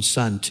his own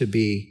son to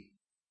be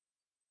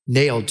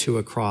nailed to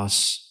a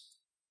cross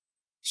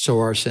so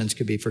our sins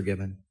could be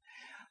forgiven.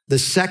 The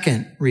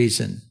second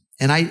reason,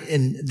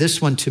 and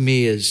this one to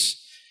me is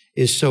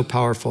so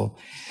powerful.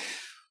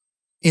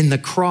 In the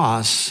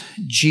cross,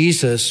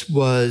 Jesus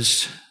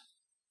was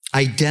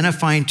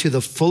identifying to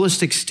the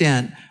fullest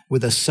extent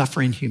with a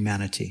suffering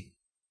humanity.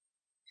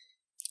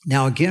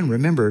 Now, again,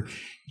 remember,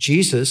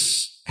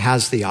 Jesus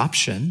has the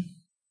option.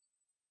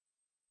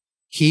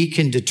 He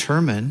can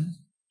determine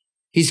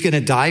he's going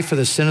to die for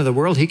the sin of the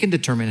world. He can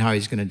determine how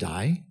he's going to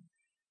die.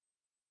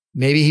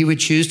 Maybe he would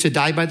choose to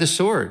die by the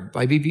sword,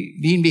 by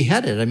being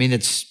beheaded. I mean,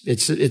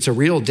 it's a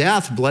real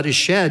death. Blood is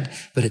shed,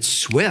 but it's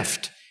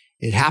swift.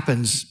 It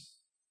happens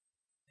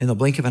in the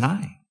blink of an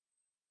eye,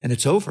 and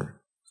it's over.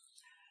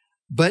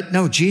 But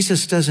no,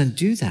 Jesus doesn't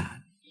do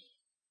that.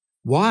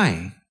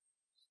 Why?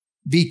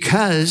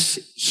 Because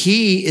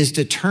he is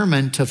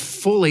determined to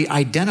fully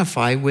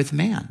identify with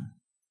man.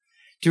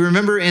 Do you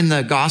remember in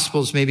the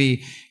Gospels,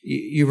 maybe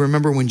you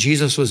remember when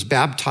Jesus was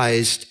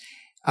baptized,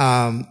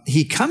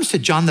 he comes to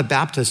John the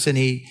Baptist and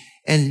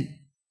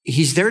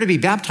he's there to be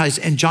baptized.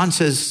 And John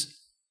says,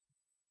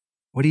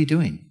 "What are you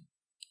doing?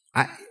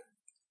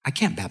 I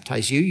can't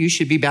baptize you. You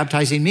should be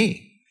baptizing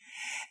me."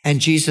 And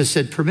Jesus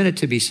said, "Permit it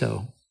to be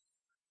so,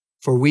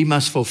 for we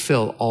must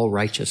fulfill all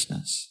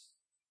righteousness."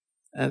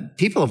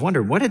 People have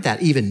wondered, what did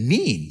that even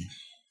mean?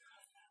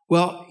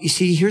 Well, you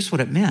see, here's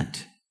what it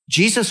meant.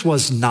 Jesus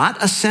was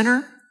not a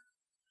sinner,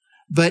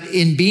 but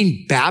in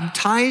being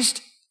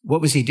baptized,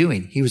 what was he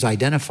doing? He was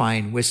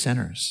identifying with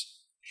sinners.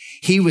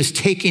 He was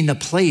taking the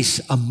place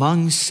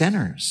among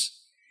sinners.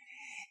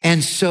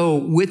 And so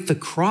with the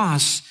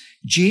cross,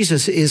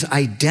 Jesus is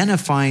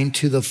identifying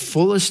to the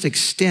fullest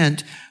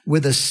extent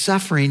with a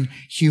suffering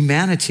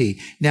humanity.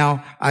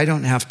 Now, I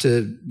don't have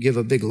to give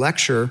a big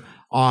lecture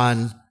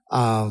on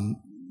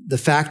the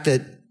fact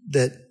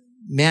that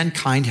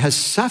mankind has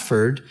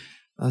suffered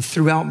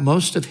throughout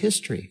most of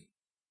history.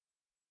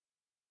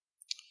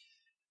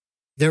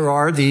 There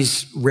are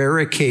these rare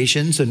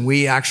occasions, and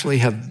we actually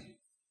have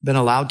been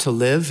allowed to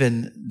live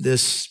in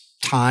this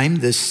time,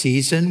 this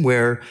season,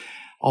 where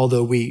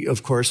although we,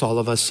 of course, all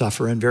of us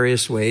suffer in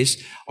various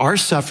ways, our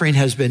suffering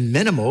has been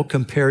minimal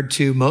compared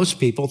to most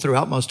people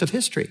throughout most of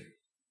history.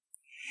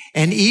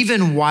 And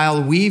even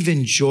while we've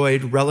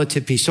enjoyed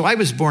relative peace, so I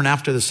was born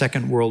after the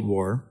Second World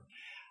War,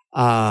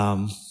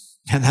 and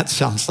that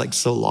sounds like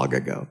so long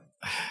ago.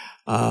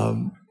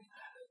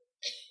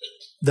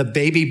 The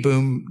baby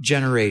boom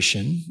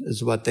generation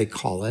is what they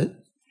call it.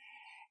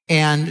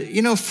 And,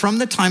 from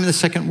the time of the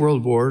Second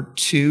World War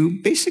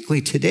to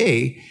basically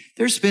today,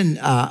 there's been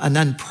an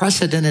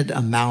unprecedented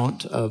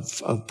amount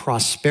of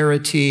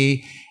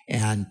prosperity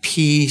and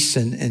peace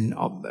and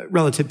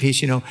relative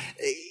peace,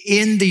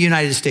 in the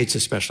United States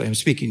especially. I'm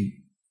speaking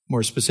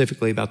more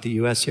specifically about the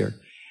U.S. here.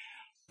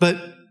 But,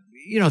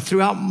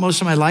 throughout most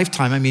of my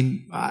lifetime,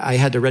 I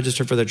had to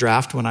register for the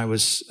draft when I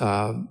was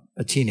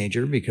a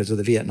teenager because of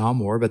the Vietnam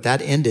War, but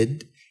that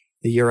ended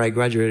the year I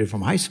graduated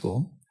from high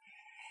school.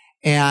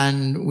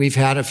 And we've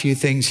had a few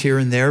things here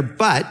and there,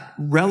 but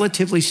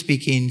relatively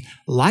speaking,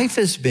 life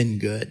has been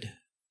good.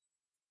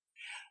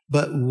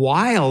 But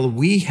while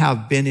we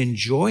have been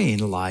enjoying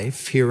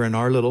life here in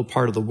our little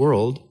part of the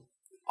world,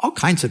 all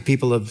kinds of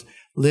people have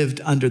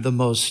lived under the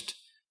most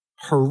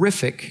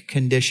horrific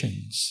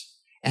conditions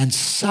and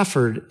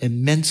suffered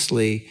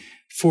immensely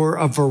for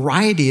a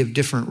variety of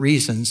different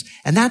reasons.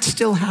 And that's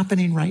still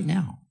happening right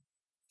now.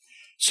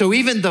 So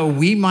even though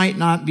we might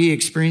not be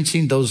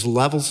experiencing those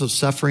levels of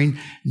suffering,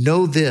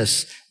 know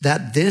this,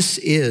 that this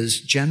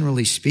is,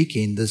 generally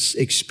speaking, this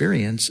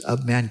experience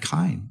of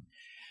mankind.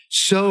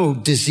 So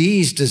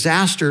disease,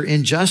 disaster,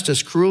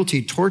 injustice,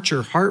 cruelty,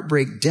 torture,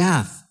 heartbreak,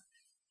 death.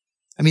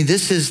 I mean,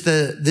 this is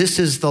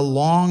the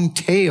long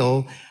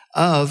tale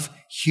of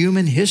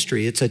human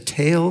history. It's a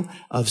tale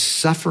of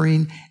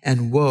suffering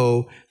and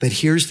woe. But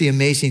here's the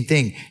amazing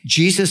thing.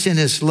 Jesus in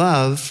his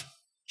love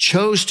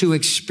chose to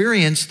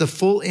experience the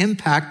full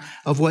impact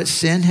of what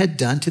sin had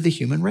done to the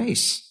human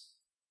race.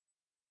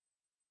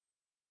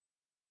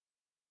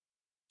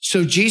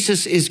 So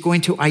Jesus is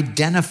going to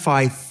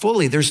identify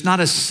fully. There's not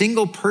a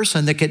single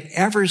person that could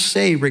ever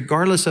say,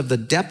 regardless of the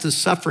depth of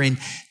suffering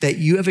that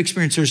you have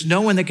experienced, there's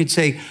no one that could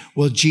say,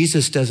 well,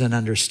 Jesus doesn't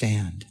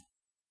understand.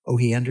 Oh,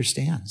 he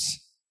understands.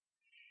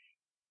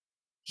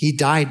 He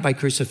died by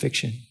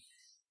crucifixion,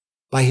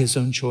 by his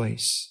own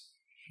choice.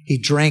 He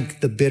drank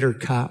the bitter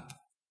cup.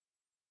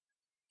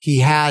 He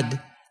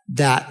had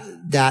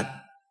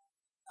that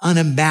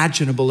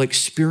unimaginable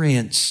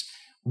experience.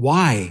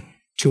 Why?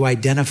 To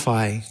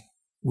identify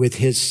with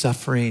his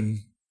suffering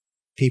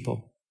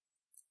people,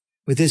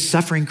 with his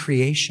suffering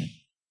creation.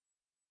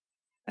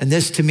 And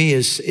this to me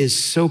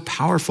is so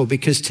powerful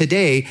because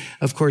today,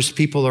 of course,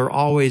 people are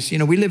always,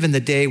 we live in the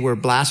day where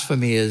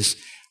blasphemy is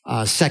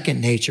second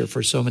nature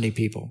for so many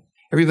people.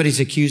 Everybody's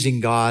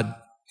accusing God.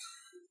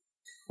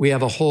 We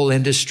have a whole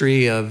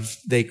industry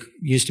they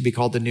used to be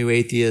called the new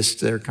atheists.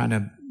 They're kind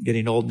of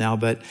getting old now,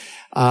 but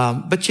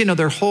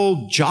their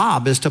whole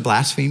job is to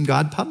blaspheme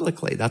God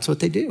publicly. That's what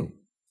they do.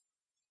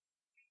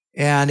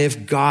 And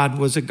if God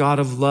was a God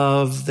of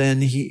love,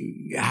 then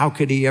how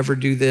could he ever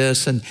do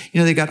this? And,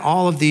 they got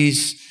all of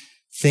these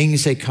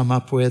things they come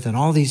up with and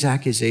all these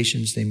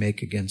accusations they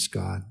make against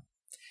God.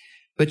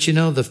 But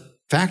the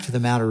fact of the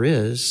matter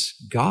is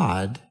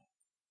God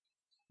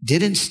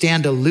didn't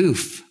stand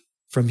aloof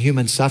from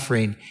human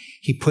suffering.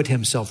 He put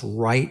himself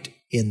right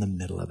in the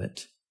middle of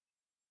it.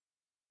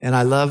 And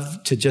I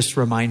love to just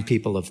remind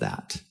people of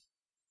that.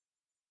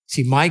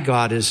 See, my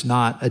God is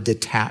not a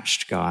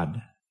detached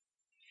God.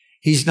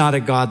 He's not a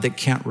God that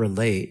can't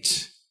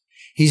relate.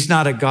 He's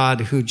not a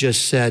God who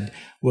just said,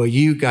 well,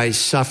 you guys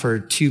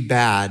suffered too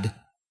bad.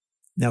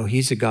 No,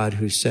 he's a God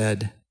who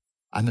said,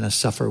 I'm going to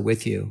suffer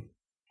with you.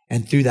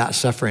 And through that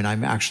suffering,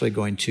 I'm actually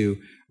going to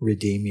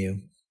redeem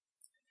you.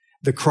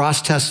 The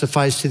cross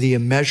testifies to the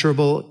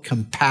immeasurable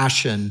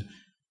compassion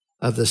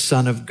of the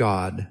Son of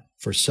God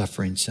for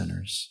suffering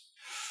sinners.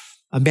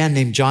 A man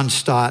named John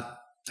Stott,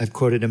 I've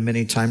quoted him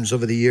many times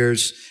over the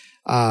years.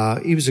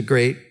 He was a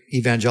great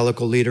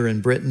evangelical leader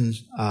in Britain.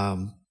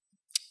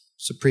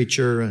 He's a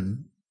preacher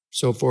and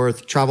so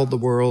forth, traveled the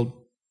world.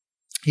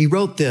 He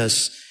wrote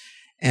this,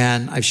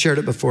 and I've shared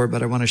it before,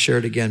 but I want to share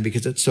it again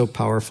because it's so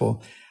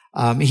powerful.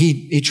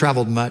 He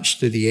traveled much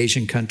through the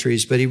Asian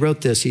countries, but he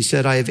wrote this. He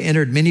said, I have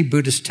entered many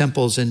Buddhist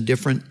temples in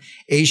different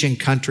Asian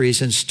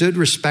countries and stood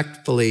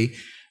respectfully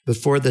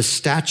before the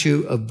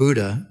statue of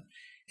Buddha,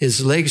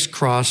 his legs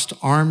crossed,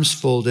 arms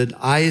folded,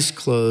 eyes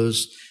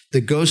closed, the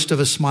ghost of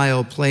a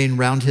smile playing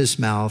round his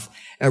mouth,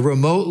 a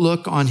remote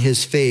look on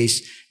his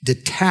face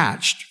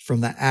detached from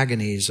the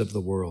agonies of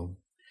the world.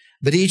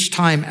 But each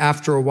time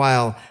after a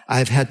while,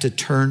 I've had to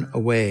turn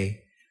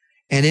away.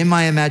 And in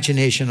my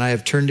imagination, I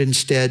have turned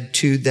instead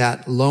to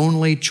that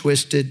lonely,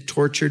 twisted,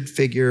 tortured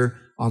figure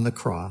on the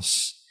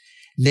cross.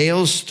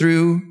 Nails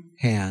through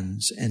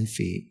hands and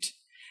feet,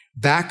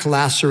 back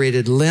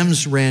lacerated,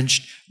 limbs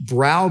wrenched,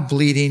 brow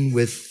bleeding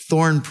with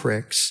thorn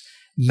pricks,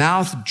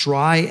 mouth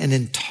dry and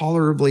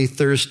intolerably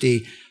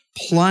thirsty,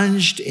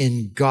 plunged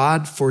in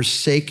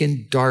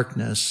God-forsaken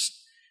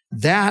darkness.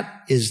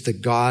 That is the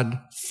God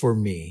for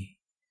me.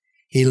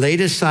 He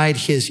laid aside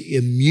his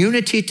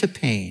immunity to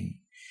pain.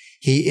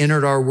 He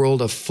entered our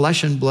world of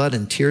flesh and blood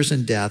and tears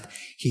and death.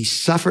 He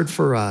suffered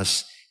for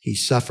us. He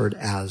suffered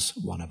as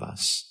one of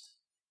us.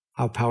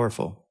 How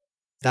powerful.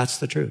 That's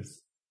the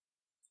truth.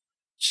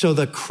 So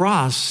the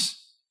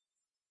cross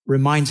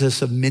reminds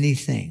us of many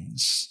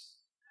things,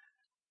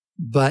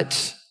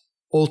 but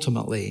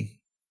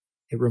ultimately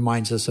it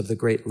reminds us of the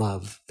great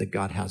love that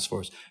God has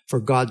for us. For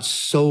God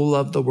so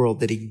loved the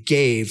world that he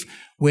gave.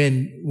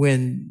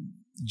 When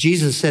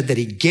Jesus said that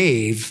he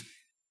gave,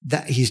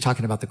 that he's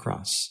talking about the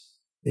cross,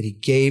 that he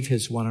gave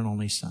his one and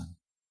only son.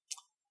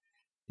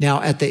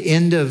 Now, at the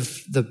end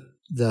of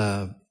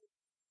the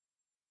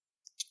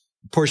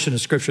portion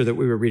of scripture that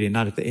we were reading,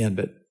 not at the end,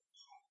 but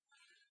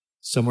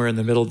somewhere in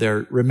the middle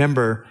there,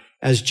 remember,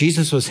 as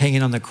Jesus was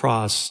hanging on the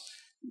cross,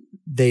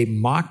 they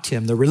mocked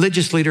him. The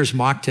religious leaders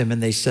mocked him,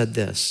 and they said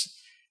this.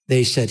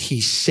 They said,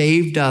 he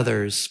saved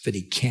others, but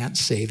he can't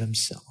save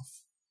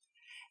himself.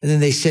 And then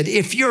they said,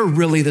 if you're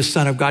really the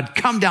Son of God,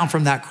 come down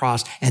from that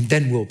cross, and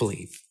then we'll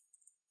believe.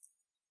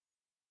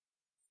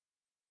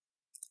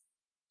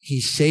 he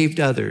saved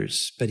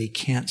others, but he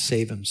can't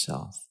save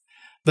himself.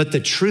 But the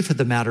truth of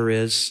the matter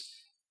is,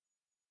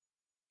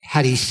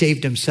 had he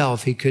saved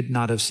himself, he could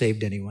not have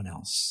saved anyone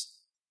else.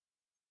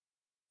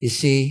 You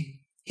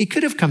see, he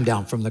could have come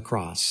down from the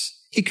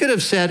cross. He could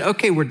have said,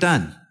 okay, we're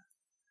done.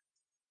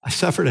 I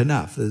suffered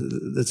enough.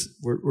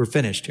 We're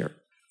finished here.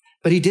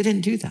 But he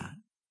didn't do that.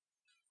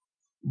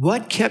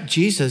 What kept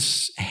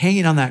Jesus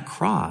hanging on that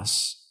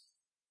cross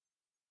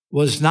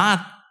was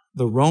not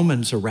the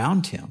Romans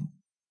around him.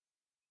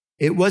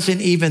 It wasn't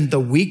even the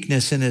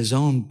weakness in his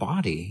own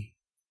body.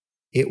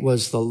 It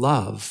was the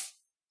love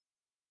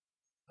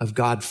of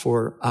God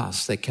for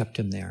us that kept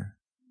him there.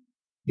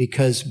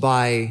 Because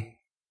by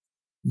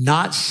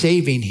not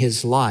saving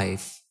his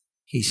life,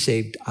 he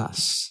saved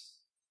us.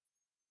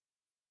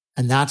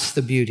 And that's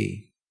the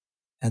beauty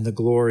and the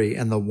glory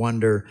and the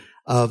wonder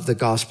of the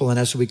gospel. And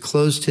as we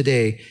close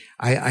today,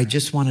 I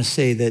just want to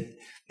say that,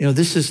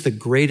 this is the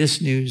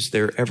greatest news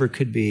there ever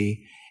could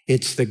be.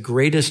 It's the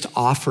greatest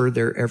offer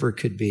there ever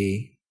could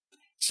be.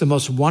 It's the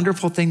most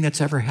wonderful thing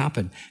that's ever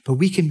happened, but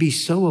we can be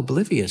so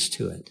oblivious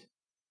to it.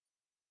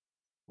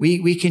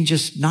 We can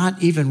just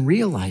not even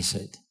realize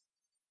it.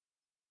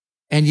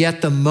 And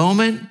yet the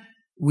moment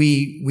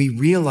we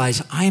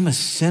realize I'm a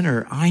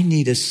sinner, I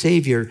need a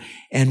savior,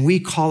 and we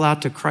call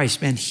out to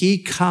Christ, man,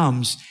 he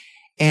comes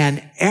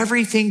and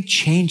everything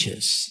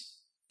changes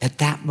at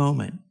that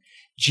moment.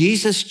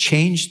 Jesus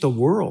changed the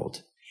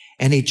world,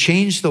 and he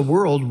changed the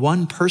world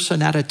one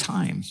person at a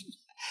time.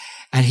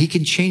 And he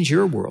can change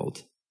your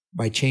world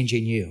by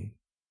changing you.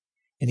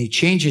 And he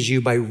changes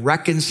you by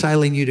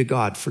reconciling you to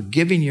God,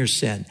 forgiving your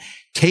sin,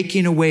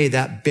 taking away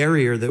that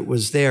barrier that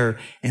was there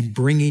and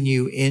bringing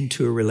you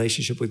into a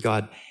relationship with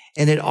God.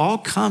 And it all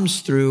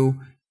comes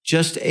through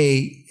just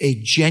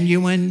a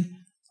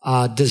genuine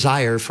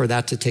desire for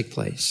that to take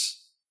place.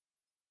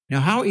 Now,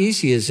 how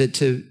easy is it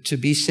to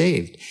be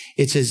saved?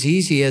 It's as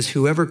easy as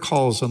whoever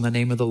calls on the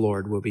name of the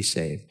Lord will be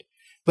saved.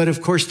 But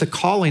of course, the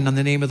calling on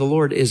the name of the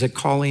Lord is a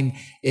calling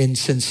in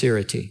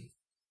sincerity.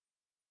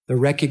 The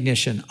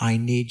recognition, I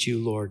need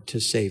you, Lord, to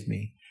save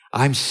me.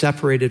 I'm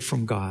separated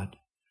from God.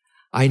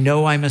 I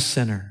know I'm a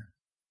sinner.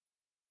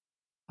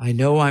 I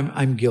know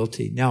I'm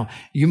guilty. Now,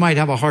 you might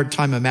have a hard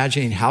time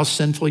imagining how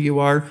sinful you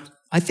are.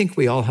 I think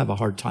we all have a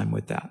hard time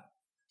with that.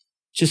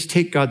 Just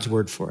take God's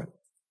word for it.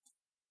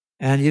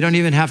 And you don't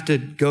even have to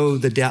go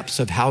the depths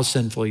of how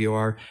sinful you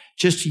are.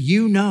 Just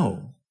you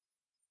know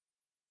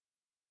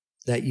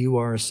that you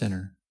are a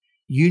sinner.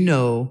 You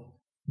know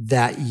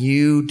that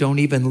you don't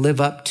even live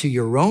up to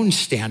your own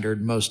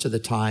standard most of the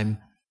time,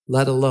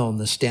 let alone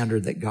the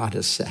standard that God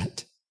has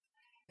set.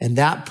 And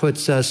that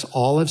puts us,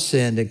 all have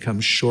sinned and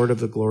come short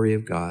of the glory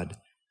of God.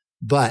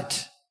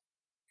 But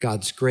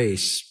God's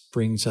grace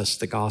brings us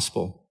the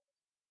gospel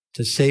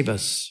to save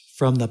us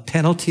from the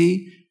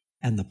penalty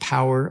and the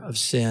power of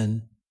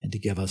sin and to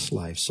give us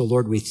life. So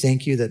Lord, we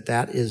thank you that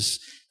that is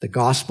the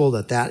gospel,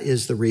 that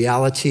is the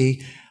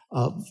reality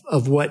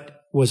of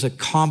what was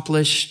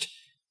accomplished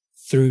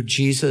through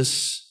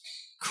Jesus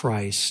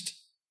Christ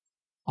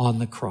on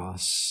the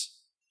cross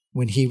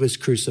when he was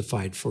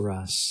crucified for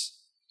us.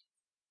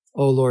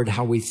 Oh Lord,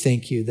 how we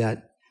thank you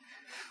that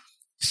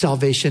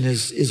salvation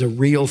is a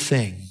real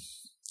thing,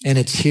 and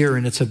it's here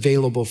and it's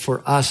available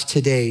for us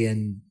today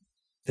in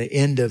the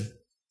end of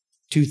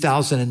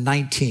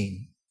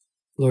 2019.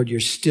 Lord, you're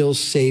still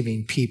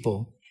saving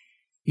people.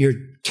 You're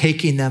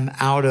taking them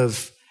out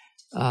of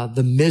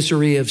the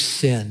misery of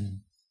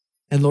sin.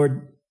 And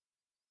Lord,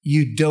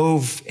 you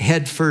dove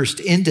headfirst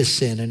into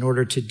sin in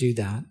order to do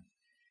that.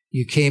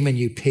 You came and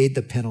you paid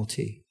the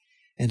penalty.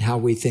 And how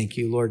we thank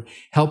you, Lord.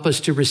 Help us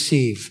to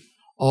receive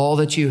all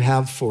that you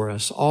have for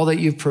us, all that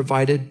you've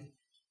provided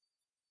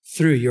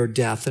through your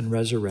death and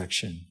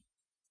resurrection.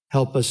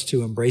 Help us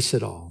to embrace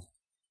it all.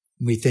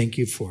 And we thank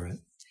you for it.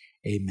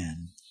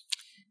 Amen.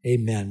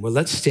 Amen. Well,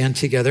 let's stand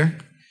together.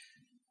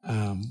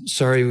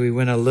 Sorry we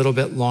went a little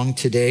bit long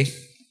today.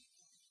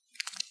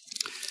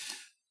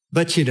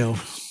 But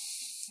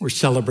we're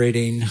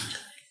celebrating,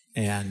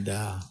 and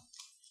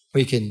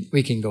we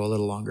can go a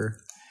little longer.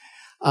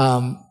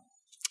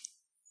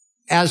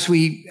 As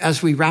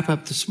we wrap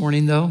up this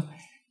morning, though,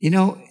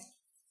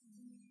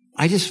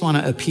 I just want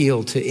to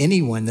appeal to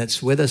anyone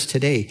that's with us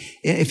today.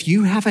 If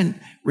you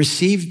haven't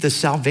received the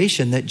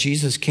salvation that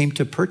Jesus came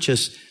to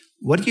purchase,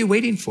 what are you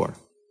waiting for?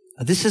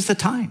 This is the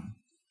time.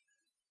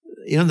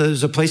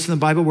 There's a place in the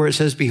Bible where it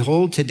says,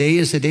 behold, today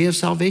is the day of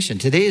salvation.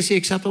 Today is the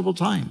acceptable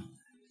time.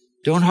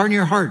 Don't harden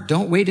your heart.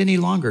 Don't wait any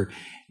longer.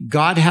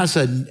 God has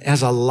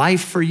a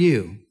life for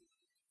you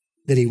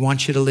that he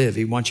wants you to live.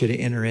 He wants you to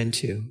enter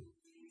into.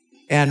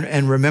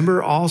 And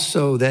remember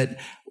also that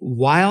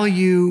while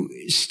you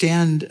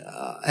stand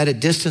at a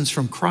distance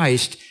from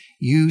Christ,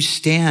 you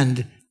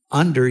stand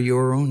under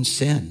your own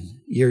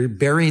sin. You're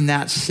bearing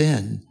that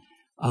sin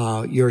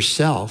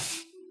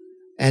yourself.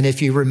 And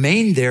if you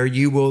remain there,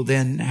 you will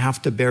then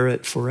have to bear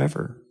it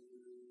forever.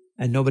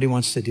 And nobody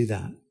wants to do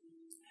that.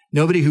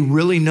 Nobody who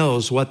really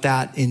knows what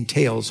that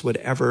entails would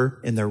ever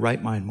in their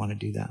right mind want to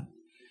do that.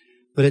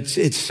 But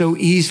it's so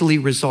easily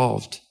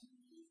resolved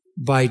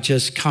by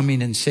just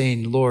coming and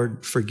saying,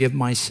 Lord, forgive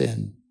my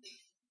sin.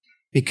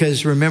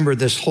 Because remember,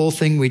 this whole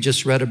thing we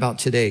just read about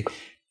today,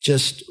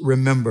 just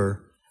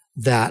remember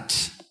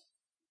that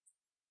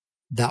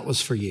that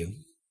was for you.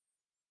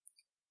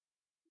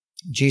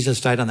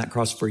 Jesus died on that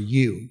cross for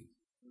you.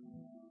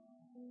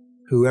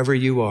 Whoever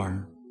you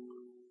are,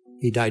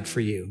 he died for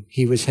you.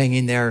 He was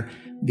hanging there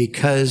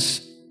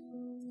because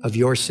of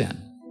your sin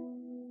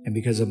and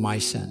because of my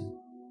sin.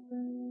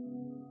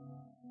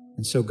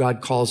 And so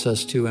God calls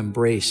us to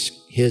embrace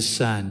his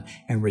son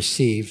and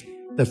receive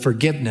the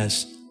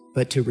forgiveness,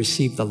 but to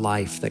receive the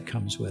life that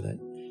comes with it.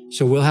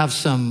 So we'll have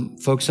some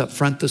folks up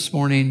front this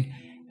morning,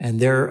 and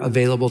they're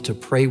available to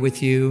pray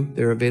with you.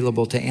 They're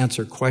available to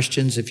answer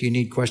questions if you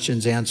need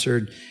questions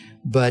answered.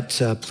 But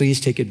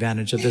please take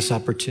advantage of this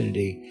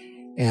opportunity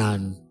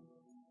and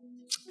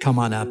come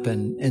on up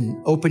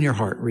and open your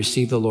heart,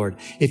 receive the Lord.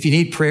 If you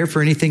need prayer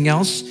for anything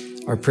else,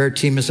 our prayer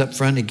team is up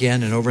front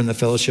again and over in the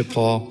fellowship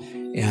hall,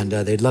 and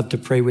they'd love to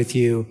pray with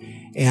you.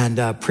 And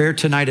prayer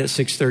tonight at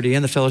 6:30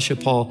 in the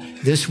fellowship hall.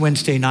 This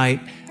Wednesday night,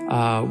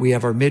 we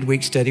have our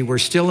midweek study. We're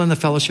still in the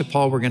fellowship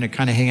hall. We're going to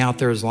kind of hang out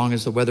there as long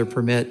as the weather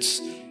permits.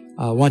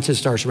 Once it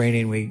starts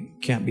raining, we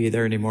can't be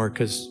there anymore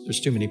because there's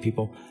too many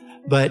people.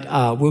 But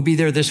we'll be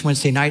there this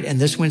Wednesday night, and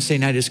this Wednesday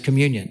night is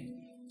communion.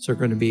 So we're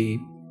going to be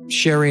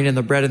sharing in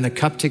the bread and the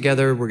cup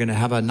together. We're going to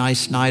have a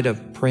nice night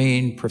of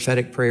praying,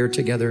 prophetic prayer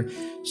together.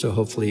 So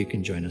hopefully you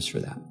can join us for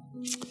that.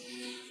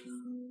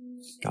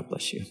 God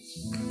bless you.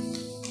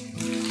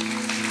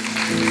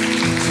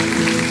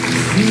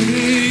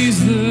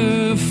 Praise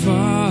the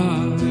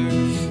Father,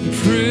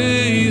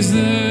 praise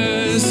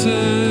the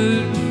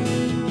Son,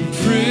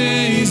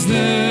 praise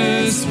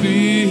the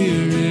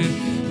Spirit,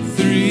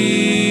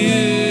 three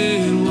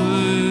in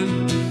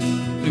one,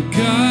 the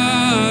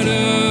God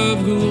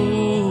of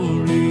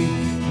glory,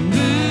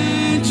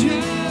 majesty,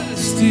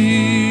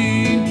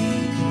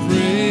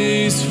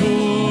 praise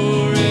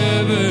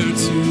forever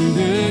to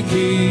the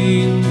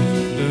King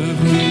of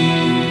Kings.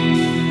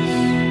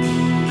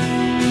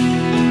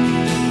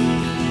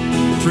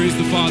 Praise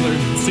the Father.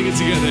 Sing it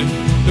together.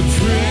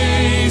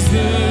 Praise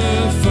the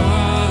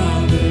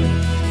Father.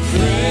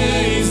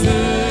 Praise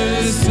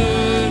the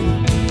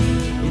Son.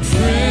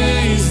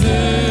 Praise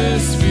the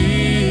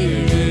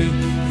Spirit.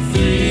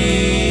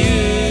 Three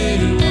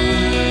in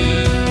one.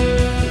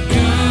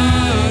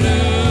 God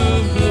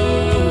of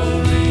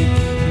glory,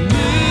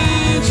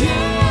 majesty.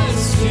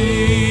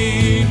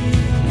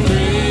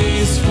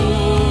 Praise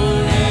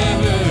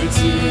forever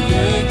to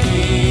the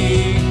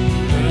King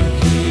of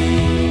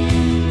Kings.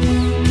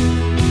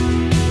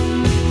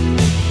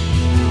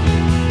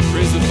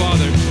 Praise the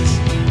Father.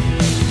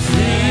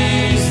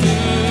 Praise the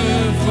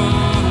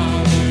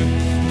Father.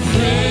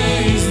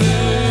 Praise the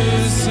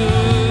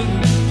Son.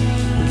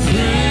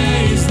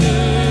 Praise the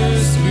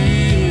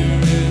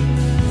Spirit.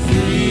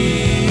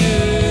 Three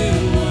in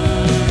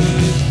one.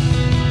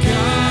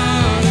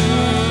 God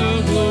of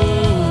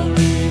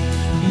glory,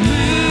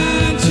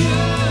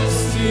 majesty.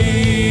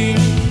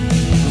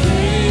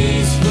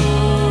 Praise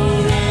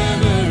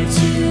forever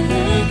to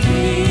the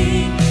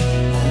King.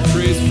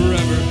 Praise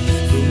forever.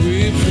 We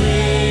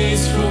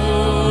praise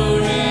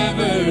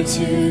forever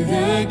to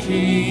the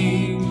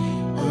King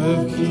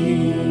of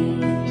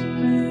Kings.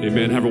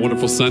 Amen. Have a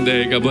wonderful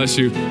Sunday. God bless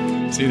you.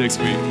 See you next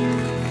week.